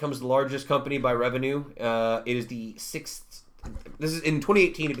 Walmart becomes the largest company by revenue. It is the 6th. This is in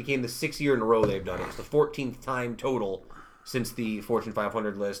 2018. It became the 6th year in a row they've done it. It's the 14th time total since the Fortune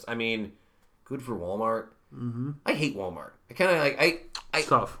 500 list. I mean, good for Walmart. Mm-hmm. I hate Walmart. I kind of like It's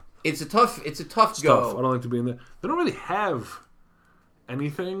tough. It's a tough go. Tough. I don't like to be in there. They don't really have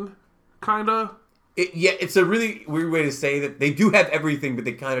anything, kinda. It's a really weird way to say that. They do have everything, but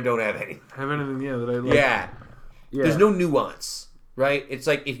they kind of don't have anything. Have anything? Yeah, that I like. Yeah. There's no nuance, right? It's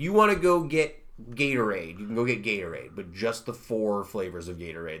like if you want to go get Gatorade, you can go get Gatorade, but just the 4 flavors of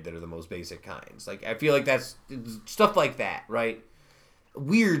Gatorade that are the most basic kinds. Like, I feel like that's stuff like that, right?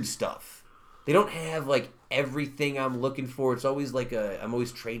 Weird stuff. They don't have like everything I'm looking for. It's always like I'm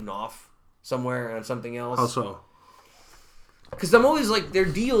always trading off somewhere on something else. How so? Because I'm always like, their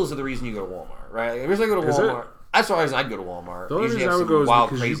deals are the reason you go to Walmart, right? Like, every time I go to Walmart, that's the reason I'd go to Walmart. The only reason I would go is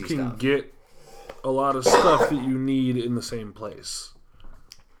because you can get a lot of stuff that you need in the same place.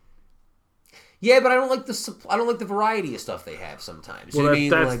 Yeah, but I don't like the variety of stuff they have sometimes. Well,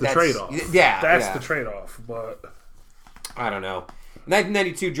 that's the trade-off. Yeah, that's the trade-off. But I don't know. In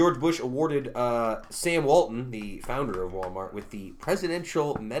 1992, George Bush awarded Sam Walton, the founder of Walmart, with the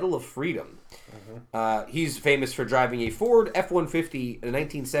Presidential Medal of Freedom. Mm-hmm. He's famous for driving a Ford F-150, a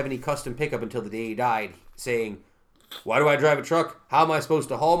 1970 custom pickup until the day he died, saying, "Why do I drive a truck? How am I supposed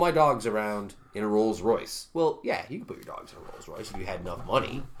to haul my dogs around in a Rolls Royce?" Well, yeah, you can put your dogs in a Rolls Royce if you had enough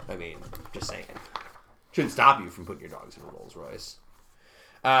money. I mean, just saying. Shouldn't stop you from putting your dogs in a Rolls Royce.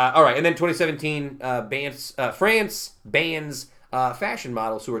 All right, and then 2017, France bans fashion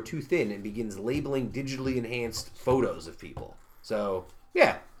models who are too thin and begins labeling digitally enhanced photos of people. So,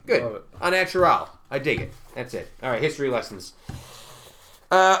 yeah, Good. Love it. A natural. I dig it. That's it. All right, history lessons.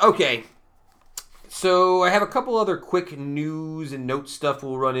 Okay. So I have a couple other quick news and note stuff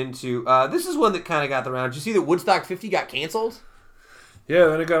we'll run into. This is one that kind of got the round. Did you see that Woodstock 50 got canceled? Yeah,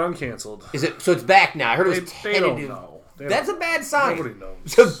 then it got uncanceled. Is it? So it's back now. I heard it was They don't know. That's a bad sign. Nobody knows.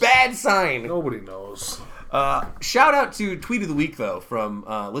 It's a bad sign. Nobody knows. Shout out to Tweet of the Week, though, from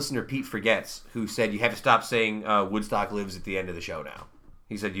listener Pete Forgets, who said you have to stop saying Woodstock lives at the end of the show now.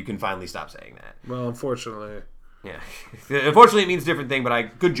 He said you can finally stop saying that. Well, unfortunately. Yeah. Unfortunately, it means a different thing,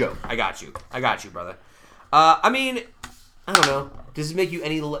 but good joke. I got you, brother. I mean, I don't know. Does it make you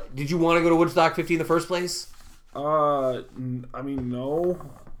any... Did you want to go to Woodstock 50 in the first place? I mean, no.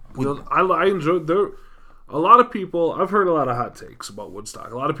 I enjoyed... A lot of people... I've heard a lot of hot takes about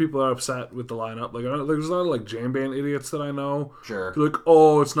Woodstock. A lot of people are upset with the lineup. Like, there's a lot of, like, jam band idiots that I know. Sure. They're like,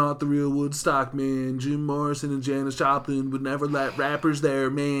 oh, it's not the real Woodstock, man. Jim Morrison and Janis Joplin would never let rappers there,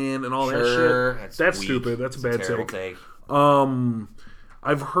 man, and all that shit. That's weak. Stupid. That's a bad take.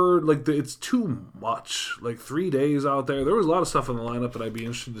 I've heard, like, it's too much. Like, 3 days out there. There was a lot of stuff in the lineup that I'd be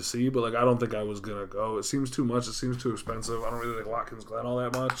interested to see, but, like, I don't think I was going to go. It seems too much. It seems too expensive. I don't really like Watkins Glen all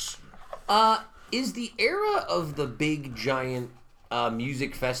that much. Is the era of the big, giant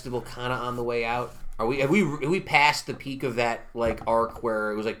music festival kind of on the way out? Have we passed the peak of that, like, arc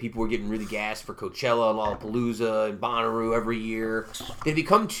where it was, like, people were getting really gassed for Coachella and Lollapalooza and Bonnaroo every year? It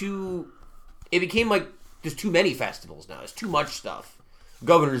became, like, there's too many festivals now. There's too much stuff.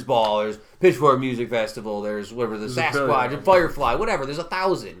 Governor's Ball, there's Pitchfork Music Festival, there's whatever, the Sasquatch and Firefly, whatever. There's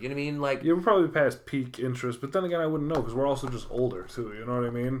 1,000. You know what I mean? Like, yeah, we're probably past peak interest, but then again, I wouldn't know because we're also just older too. You know what I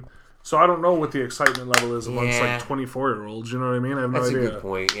mean? So I don't know what the excitement level is amongst like 24-year-olds. You know what I mean? I have no idea. That's a good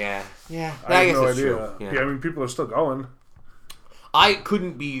point. Yeah. I have no idea. Yeah, I mean, people are still going. I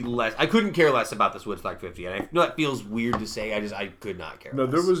couldn't care less about this Woodstock 50. And I know that feels weird to say. I could not care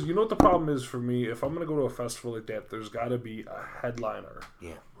less. There was, you know what the problem is for me? If I'm going to go to a festival like that, there's got to be a headliner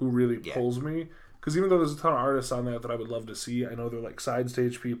who really pulls me. Because even though there's a ton of artists on that I would love to see, I know they're like side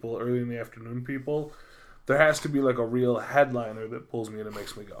stage people, early in the afternoon people. There has to be like a real headliner that pulls me and it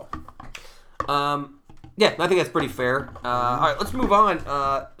makes me go. Yeah, I think that's pretty fair. All right, let's move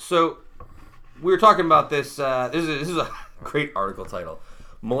on. So we were talking about this. This is a great article title.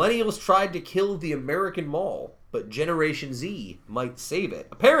 Millennials tried to kill the American mall, but Generation Z might save it.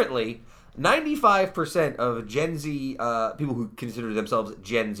 Apparently, 95% of Gen Z, people who consider themselves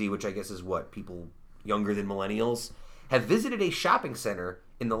Gen Z, which I guess is what, people younger than millennials, have visited a shopping center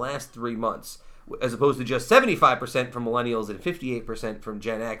in the last 3 months, as opposed to just 75% from millennials and 58% from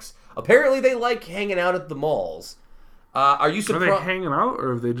Gen X. Apparently, they like hanging out at the malls. Are you surprised? Are they hanging out,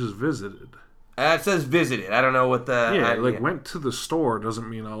 or have they just visited? It says visited. I don't know what the... Yeah, went to the store doesn't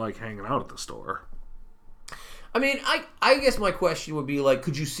mean I like hanging out at the store. I mean, I guess my question would be, like,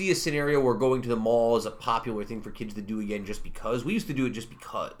 could you see a scenario where going to the mall is a popular thing for kids to do again just because? We used to do it just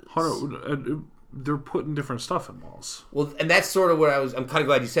because. They're putting different stuff in malls. Well, and that's sort of what I'm kind of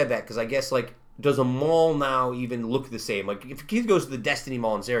glad you said that, because I guess, like, does a mall now even look the same? Like, if a kid goes to the Destiny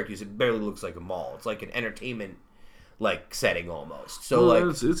Mall in Syracuse, it barely looks like a mall. It's like an entertainment, like, setting almost. So, well,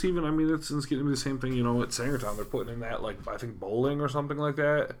 like... It's even, I mean, it's getting to be the same thing, you know, at Sangertown. They're putting in that, like, I think bowling or something like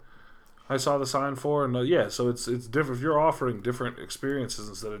that. I saw the sign for, and so it's different. If you're offering different experiences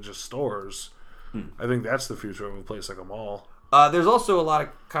instead of just stores, I think that's the future of a place like a mall. There's also a lot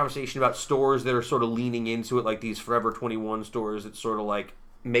of conversation about stores that are sort of leaning into it, like these Forever 21 stores that sort of like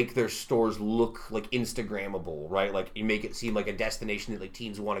make their stores look like Instagrammable, right? Like you make it seem like a destination that like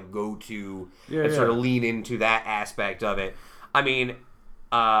teens want to go to, sort of lean into that aspect of it. I mean,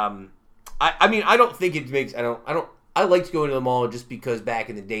 I don't think it makes. I liked going to the mall just because back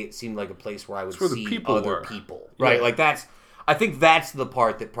in the day it seemed like a place where I would see other people, right? Yeah. Like I think that's the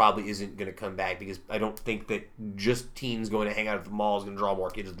part that probably isn't going to come back, because I don't think that just teens going to hang out at the mall is going to draw more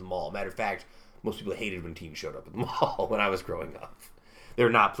kids to the mall. Matter of fact, most people hated when teens showed up at the mall when I was growing up. They were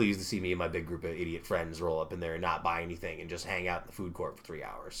not pleased to see me and my big group of idiot friends roll up in there and not buy anything and just hang out in the food court for 3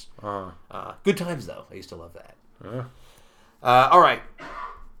 hours. Good times, though. I used to love that. All right.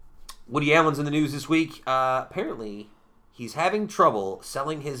 Woody Allen's in the news this week. Apparently, he's having trouble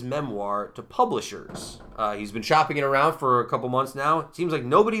selling his memoir to publishers. He's been shopping it around for a couple months now. It seems like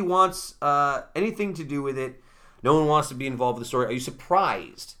nobody wants anything to do with it. No one wants to be involved with the story. Are you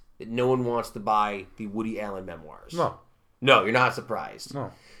surprised that no one wants to buy the Woody Allen memoirs? No, you're not surprised.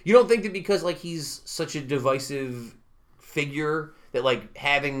 No. You don't think that because like he's such a divisive figure that like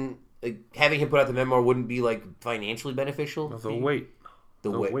having him put out the memoir wouldn't be like financially beneficial? No, the weight. The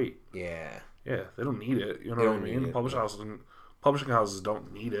weight. Yeah, they don't need it. You know what I mean? Publishing houses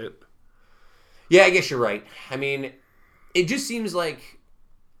don't need it. Yeah, I guess you're right. I mean, it just seems like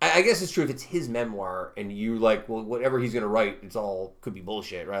I guess it's true if it's his memoir and you like, well, whatever he's going to write, it's all could be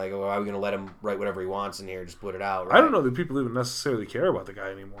bullshit, right? Like, well, are we going to let him write whatever he wants in here, just put it out, right? I don't know that people even necessarily care about the guy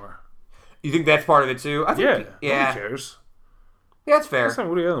anymore. You think that's part of it too? I think, yeah. Nobody cares. Yeah, that's fair. Last time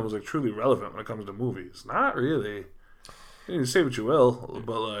Woody Allen was like truly relevant when it comes to movies. Not really. You can say what you will,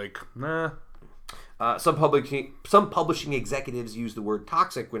 but like, nah. Some publishing executives use the word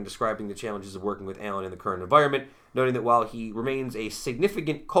toxic when describing the challenges of working with Allen in the current environment, noting that while he remains a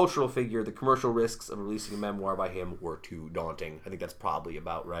significant cultural figure, the commercial risks of releasing a memoir by him were too daunting. I think that's probably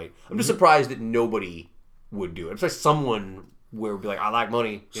about right. I'm just surprised that nobody would do it. I'm surprised someone would be like, I like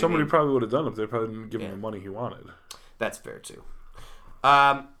money. Somebody probably would have done it if they probably didn't give him the money he wanted. That's fair too.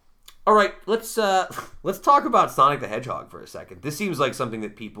 All right, let's talk about Sonic the Hedgehog for a second. This seems like something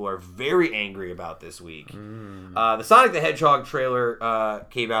that people are very angry about this week. The Sonic the Hedgehog trailer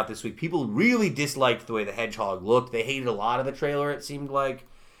came out this week. People really disliked the way the Hedgehog looked. They hated a lot of the trailer, it seemed like.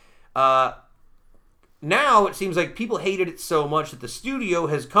 Now it seems like people hated it so much that the studio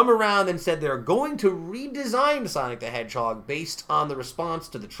has come around and said they're going to redesign Sonic the Hedgehog based on the response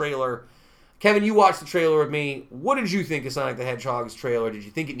to the trailer. Kevin, you watched the trailer with me. What did you think of Sonic the Hedgehog's trailer? Did you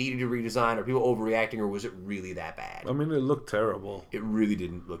think it needed a redesign? Are people overreacting, or was it really that bad? I mean, it looked terrible. It really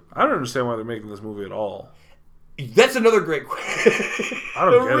didn't look... I don't understand why they're making this movie at all. That's another great question. I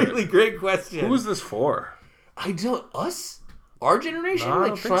don't get really great question. Who is this for? I don't... Us? Our generation? No,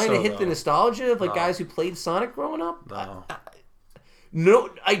 like trying to hit the nostalgia of like guys who played Sonic growing up? No.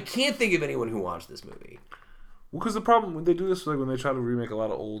 I can't think of anyone who watched this movie. Well, because the problem when they do this, like when they try to remake a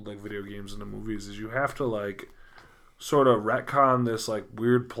lot of old like video games into movies, is you have to like sort of retcon this like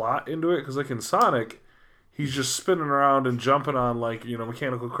weird plot into it. Because like in Sonic, he's just spinning around and jumping on like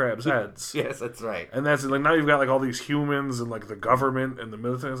mechanical crabs' heads. Yes, that's right. And that's like now you've got like all these humans and like the government and the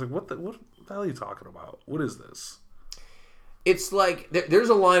military. It's like what the hell are you talking about? What is this? It's like there's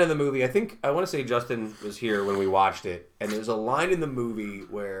a line in the movie. I want to say Justin was here when we watched it, and there's a line in the movie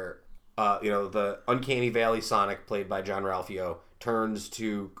where. The Uncanny Valley Sonic, played by John Ralphio, turns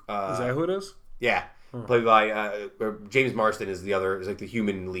to... is that who it is? Yeah. Played by... James Marsden is like the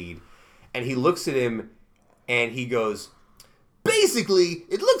human lead. And he looks at him, and he goes, basically,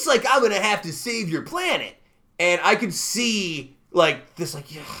 it looks like I'm going to have to save your planet. And I could see, like, this, like,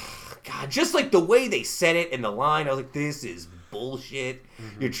 God, just like the way they said it in the line, I was like, this is bullshit.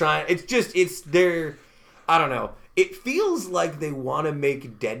 Mm-hmm. You're trying... I don't know. It feels like they want to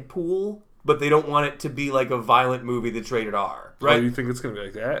make Deadpool, but they don't want it to be like a violent movie that's rated R, right? Oh, you think it's going to be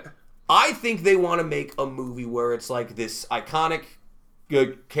like that? I think they want to make a movie where it's like this iconic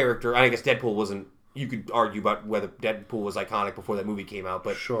character. I guess Deadpool wasn't... You could argue about whether Deadpool was iconic before that movie came out,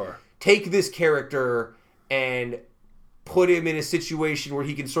 but... Sure. Take this character and put him in a situation where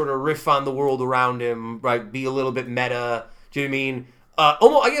he can sort of riff on the world around him, right? Be a little bit meta. Do you know what I mean?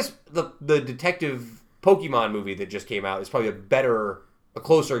 Almost, I guess the detective... Pokemon movie that just came out is probably a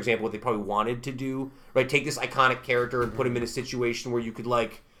closer example of what they probably wanted to do, right? Take this iconic character and put him in a situation where you could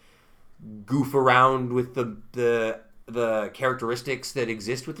like goof around with the characteristics that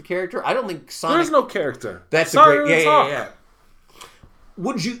exist with the character. I don't think Sonic... There's no character. That's a great... Yeah.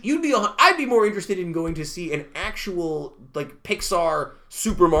 I'd be more interested in going to see an actual like Pixar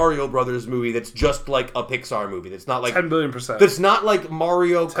Super Mario Brothers movie that's just like a Pixar movie. That's not like 10 billion%. That's not like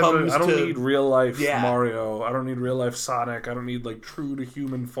Mario comes I don't to... need real life Mario. I don't need real life Sonic. I don't need like true to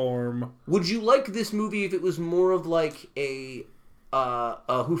human form. Would you like this movie if it was more of like a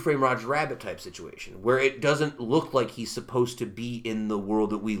Who Framed Roger Rabbit type situation where it doesn't look like he's supposed to be in the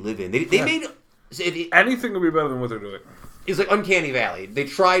world that we live in? They made anything would be better than what they're doing. It's like Uncanny Valley. They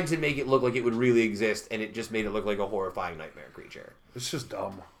tried to make it look like it would really exist, and it just made it look like a horrifying nightmare creature. It's just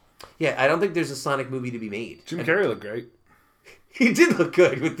dumb. Yeah, I don't think there's a Sonic movie to be made. Jim Carrey looked great. He did look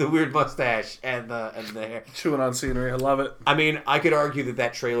good with the weird mustache and the hair. Chewing on scenery. I love it. I mean, I could argue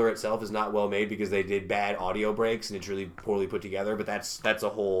that trailer itself is not well made because they did bad audio breaks and it's really poorly put together, but that's a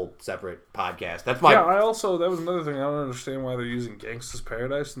whole separate podcast. That's my... Yeah, that was another thing. I don't understand why they're using Gangsta's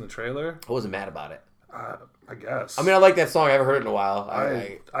Paradise in the trailer. I wasn't mad about it. I guess. I mean, I like that song. I haven't heard it in a while.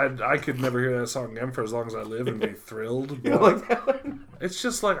 I could never hear that song again for as long as I live and be thrilled. You don't like that one? It's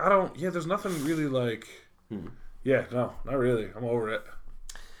just like, there's nothing really like... Yeah, no, not really. I'm over it.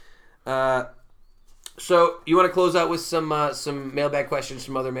 So, you want to close out with some mailbag questions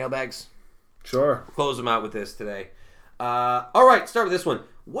from other mailbags? Sure. We'll close them out with this today. All right, start with this one.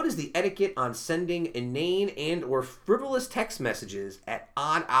 What is the etiquette on sending inane and or frivolous text messages at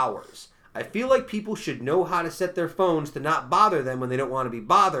odd hours? I feel like people should know how to set their phones to not bother them when they don't want to be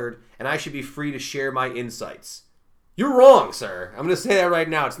bothered, and I should be free to share my insights. You're wrong, sir. I'm going to say that right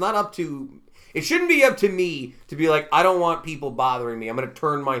now. It's not up to... It shouldn't be up to me to be like, I don't want people bothering me. I'm going to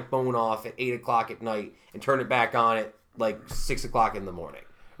turn my phone off at 8 o'clock at night and turn it back on at like 6 o'clock in the morning,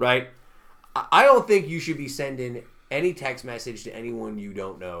 right? I don't think you should be sending any text message to anyone you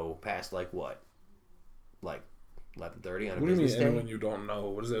don't know past like what? Like 11:30 on a business day? What do you mean anyone you don't know?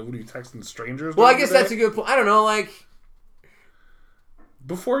 What is that? What are you texting strangers? Well, I guess that's a good point. I don't know, like...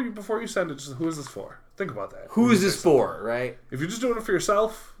 Before you send it, just who is this for? Think about that. Who is this for, right? If you're just doing it for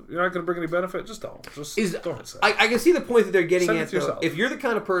yourself, you're not going to bring any benefit, just don't. Don't hit send. I can see the point that they're getting send at, though. If you're the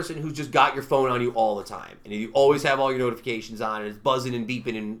kind of person who's just got your phone on you all the time, and you always have all your notifications on, and it's buzzing and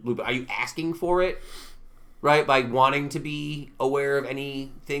beeping and looping, are you asking for it, right? By wanting to be aware of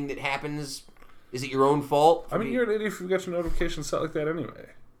anything that happens? Is it your own fault? I mean, you're an idiot if you've got your notifications set like that anyway.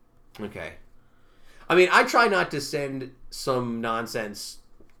 Okay. I mean, I try not to send some nonsense,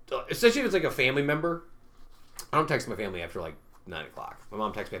 especially if it's like a family member. I don't text my family after like 9 o'clock. My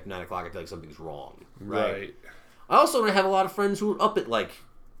mom texts me after 9 o'clock. I feel like something's wrong. Right. I also don't have a lot of friends who are up at like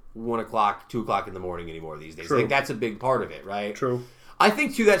 1 o'clock, 2 o'clock in the morning anymore these days. True. I think that's a big part of it, right? True. I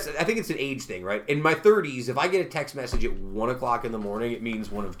think too. I think it's an age thing, right? In my 30s, if I get a text message at 1 o'clock in the morning, it means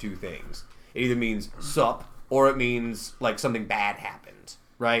one of two things. It either means sup or it means like something bad happened,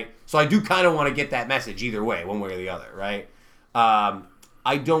 right? So I do kind of want to get that message either way, one way or the other, right?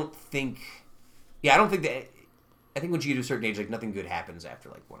 I don't think that. I think once you get to a certain age, like nothing good happens after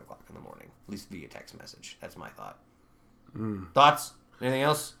like 1 o'clock in the morning, at least via text message. That's my thought. Thoughts? Anything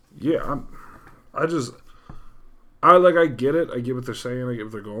else? Yeah, I get it. I get what they're saying. I get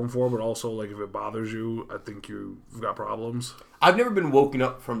what they're going for. But also, like, if it bothers you, I think you've got problems. I've never been woken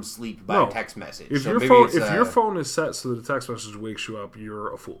up from sleep by a text message. If your phone is set so that the text message wakes you up,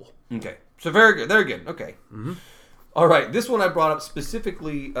 you're a fool. Okay. So very good. Very good. Okay. Mm-hmm. All right. This one I brought up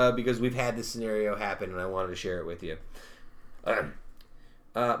specifically because we've had this scenario happen, and I wanted to share it with you.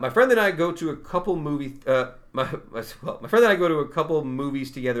 My friend and I go to a couple movies. My friend and I go to a couple movies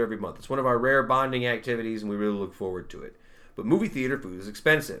together every month. It's one of our rare bonding activities, and we really look forward to it. But movie theater food is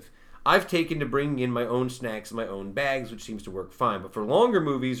expensive. I've taken to bringing in my own snacks in my own bags, which seems to work fine. But for longer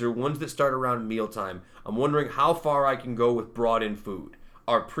movies or ones that start around mealtime, I'm wondering how far I can go with brought-in food.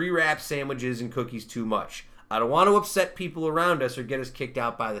 Are pre-wrapped sandwiches and cookies too much? I don't want to upset people around us or get us kicked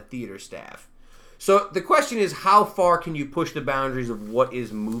out by the theater staff. So the question is, how far can you push the boundaries of what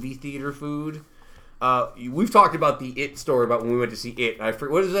is movie theater food? We've talked about the It story about when we went to see It.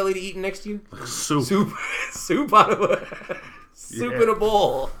 What is that lady eating next to you? Soup out of in a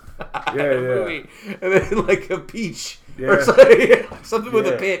bowl. Movie. And then like a peach or something with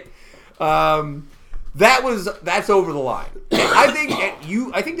a pit. That's over the line.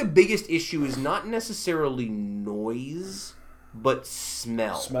 I think the biggest issue is not necessarily noise, but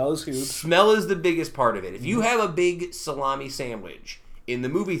smell. Smell is huge. Smell is the biggest part of it. If you have a big salami sandwich in the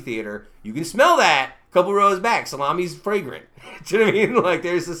movie theater, you can smell that a couple rows back. Salami's fragrant. Do you know what I mean? Like,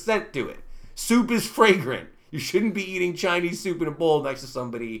 there's a scent to it. Soup is fragrant. You shouldn't be eating Chinese soup in a bowl next to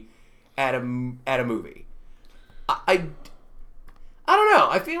somebody at a movie. I don't know.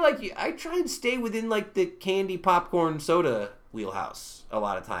 I feel like I try and stay within like the candy, popcorn, soda wheelhouse a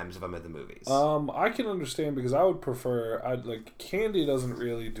lot of times if I'm at the movies. I can understand because I would prefer. Candy doesn't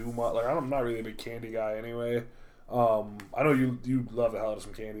really do much. Like, I'm not really a big candy guy anyway. I know you love the hell out of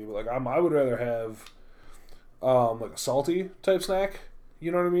some candy, but like I would rather have like a salty type snack.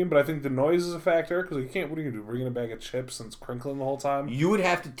 You know what I mean? But I think the noise is a factor because you can't. What are you gonna do? Bring in a bag of chips and it's crinkling the whole time? You would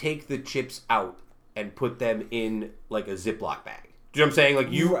have to take the chips out and put them in like a Ziploc bag. Do you know what I'm saying?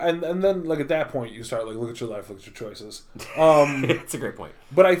 Like you and then like at that point you start like look at your life, look at your choices. It's a great point.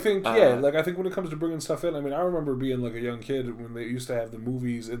 But I think I think when it comes to bringing stuff in, I mean I remember being like a young kid when they used to have the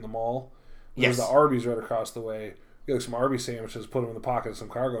movies in the mall. There's the Arby's right across the way. You get like some Arby's sandwiches, put them in the pocket of some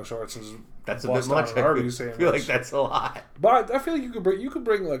cargo shorts, and just that's a bit much. I feel like that's a lot. But I feel like you could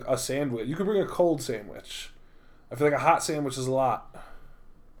bring like a sandwich. You could bring a cold sandwich. I feel like a hot sandwich is a lot.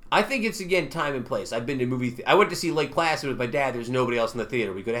 I think it's, again, time and place. I've been to movie I went to see Lake Placid with my dad. There's nobody else in the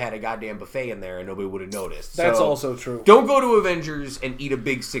theater. We could have had a goddamn buffet in there and nobody would have noticed. That's also true. Don't go to Avengers and eat a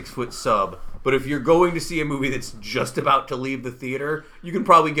big 6-foot sub. But if you're going to see a movie that's just about to leave the theater, you can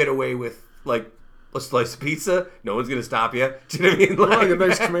probably get away with, like, a slice of pizza. No one's going to stop you. Do you know what I mean? Like a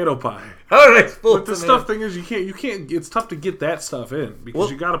nice tomato pie. Oh, nice full But the stuff thing is, you can't. It's tough to get that stuff in because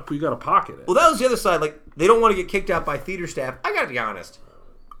you gotta pocket it. Well, that was the other side. Like, they don't want to get kicked out by theater staff. I gotta be honest.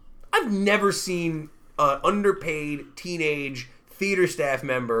 I've never seen an underpaid teenage theater staff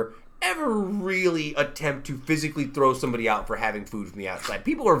member ever really attempt to physically throw somebody out for having food from the outside.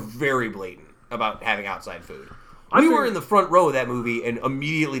 People are very blatant about having outside food. We were in the front row of that movie and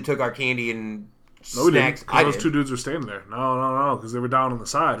immediately took our candy and No, we snacks. didn't. 'Cause those two dudes were standing there. No, because they were down on the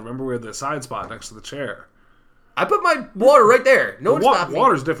side. Remember, we had the side spot next to the chair. I put my water right there. No one stopped me.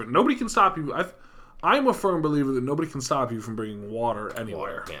 Water's different. Nobody can stop you. I'm a firm believer that nobody can stop you from bringing water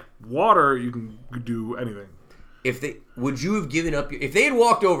anywhere. Water, you can do anything. Would you have given up? If they had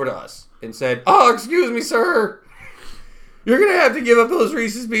walked over to us and said, "Oh, excuse me, sir, you're gonna have to give up those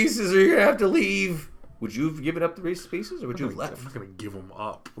Reese's Pieces, or you're gonna have to leave," would you have given up the Reese's Pieces, or would you have left? I'm not gonna give them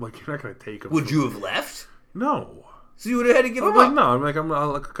up. Like, you're not gonna take them. Would you have left? No. So you would have had to give them up? No.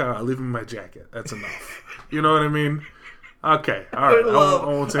 I'll leave them in my jacket. That's enough. You know what I mean? Okay, all right. I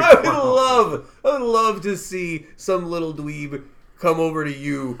would love to see some little dweeb come over to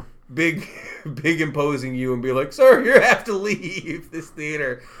you, big imposing you, and be like, "Sir, you have to leave this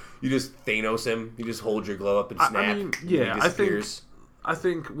theater." You just Thanos him. You just hold your glove up and snap. I mean, yeah, I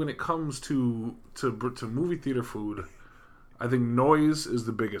think when it comes to movie theater food, I think noise is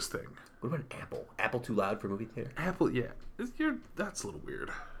the biggest thing. What about an apple? Apple too loud for movie theater? Apple, yeah. That's a little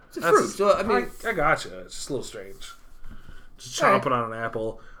weird. It's a fruit, so I mean... I gotcha. It's just a little strange. Just chomping on an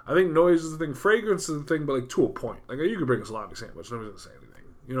apple. I think noise is the thing. Fragrance is the thing, but, like, to a point. Like, you could bring a salami sandwich. Nobody's going to say anything.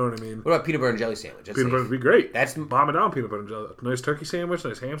 You know what I mean? What about peanut butter and jelly sandwich? Peanut butter would be great. That's... Bomb it down, peanut butter and jelly. Nice turkey sandwich,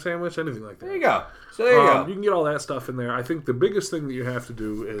 nice ham sandwich, anything like that. There you go. So there you go. You can get all that stuff in there. I think the biggest thing that you have to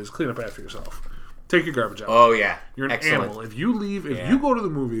do is clean up after yourself. Take your garbage out. Oh, yeah. You're an animal. If you go to the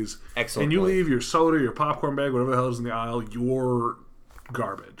movies and you leave your soda, your popcorn bag, whatever the hell is in the aisle, you're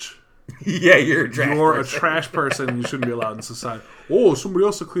garbage. Yeah, you're a trash person. You're a trash person. You shouldn't be allowed in society. Oh, somebody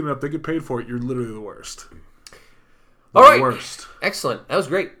else will clean it up. They get paid for it. You're literally the worst. All right. Worst. Excellent. That was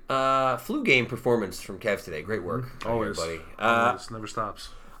great. Flu game performance from Kev today. Great work. Always. Buddy. Always. Never stops.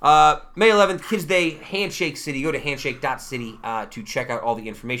 May 11th, Kids Day, Handshake City. Go to handshake.city to check out all the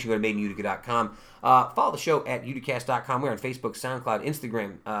information. Go to madeinutica.com. Follow the show at uticast.com. We're on Facebook, SoundCloud,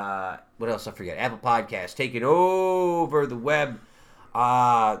 Instagram. What else I forget? Apple Podcasts. Taking over the web.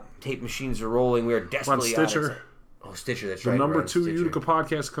 Tape machines are rolling. We are desperately on Stitcher. Stitcher, that's right. The number 2 Utica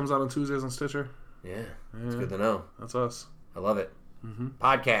podcast comes out on Tuesdays on Stitcher. Yeah, it's good to know. That's us. I love it. Mm-hmm.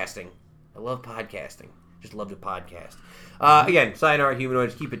 Podcasting. I love podcasting. Just love to podcast. Again, sayonara,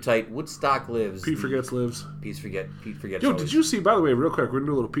 humanoids. Keep it tight. Woodstock lives. Pete Forgets lives. Pete forgets. Yo, did you see? By the way, real quick, we're gonna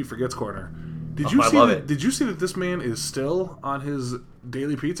do a little Pete Forgets corner. Did you see that this man is still on his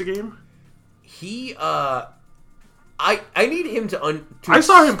daily pizza game? He I need him to I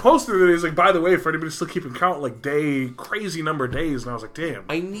saw him posted that he's like, by the way, for anybody still keeping count, like crazy number of days, and I was like, damn.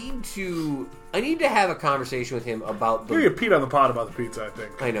 I need to have a conversation with him about the... We get Pete on the pod about the pizza, I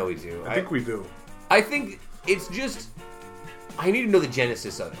think. I know we do. I think we do. I think it's just... I need to know the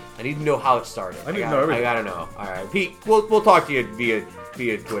genesis of it. I need to know how it started. I need to know everything. I gotta know. Alright, Pete, we'll talk to you via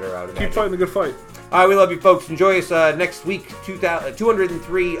Twitter, I would imagine. Keep fighting the good fight. Alright, we love you folks. Enjoy us next week,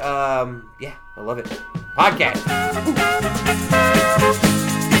 203. Yeah, I love it. Podcast.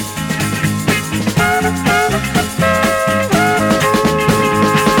 Woo.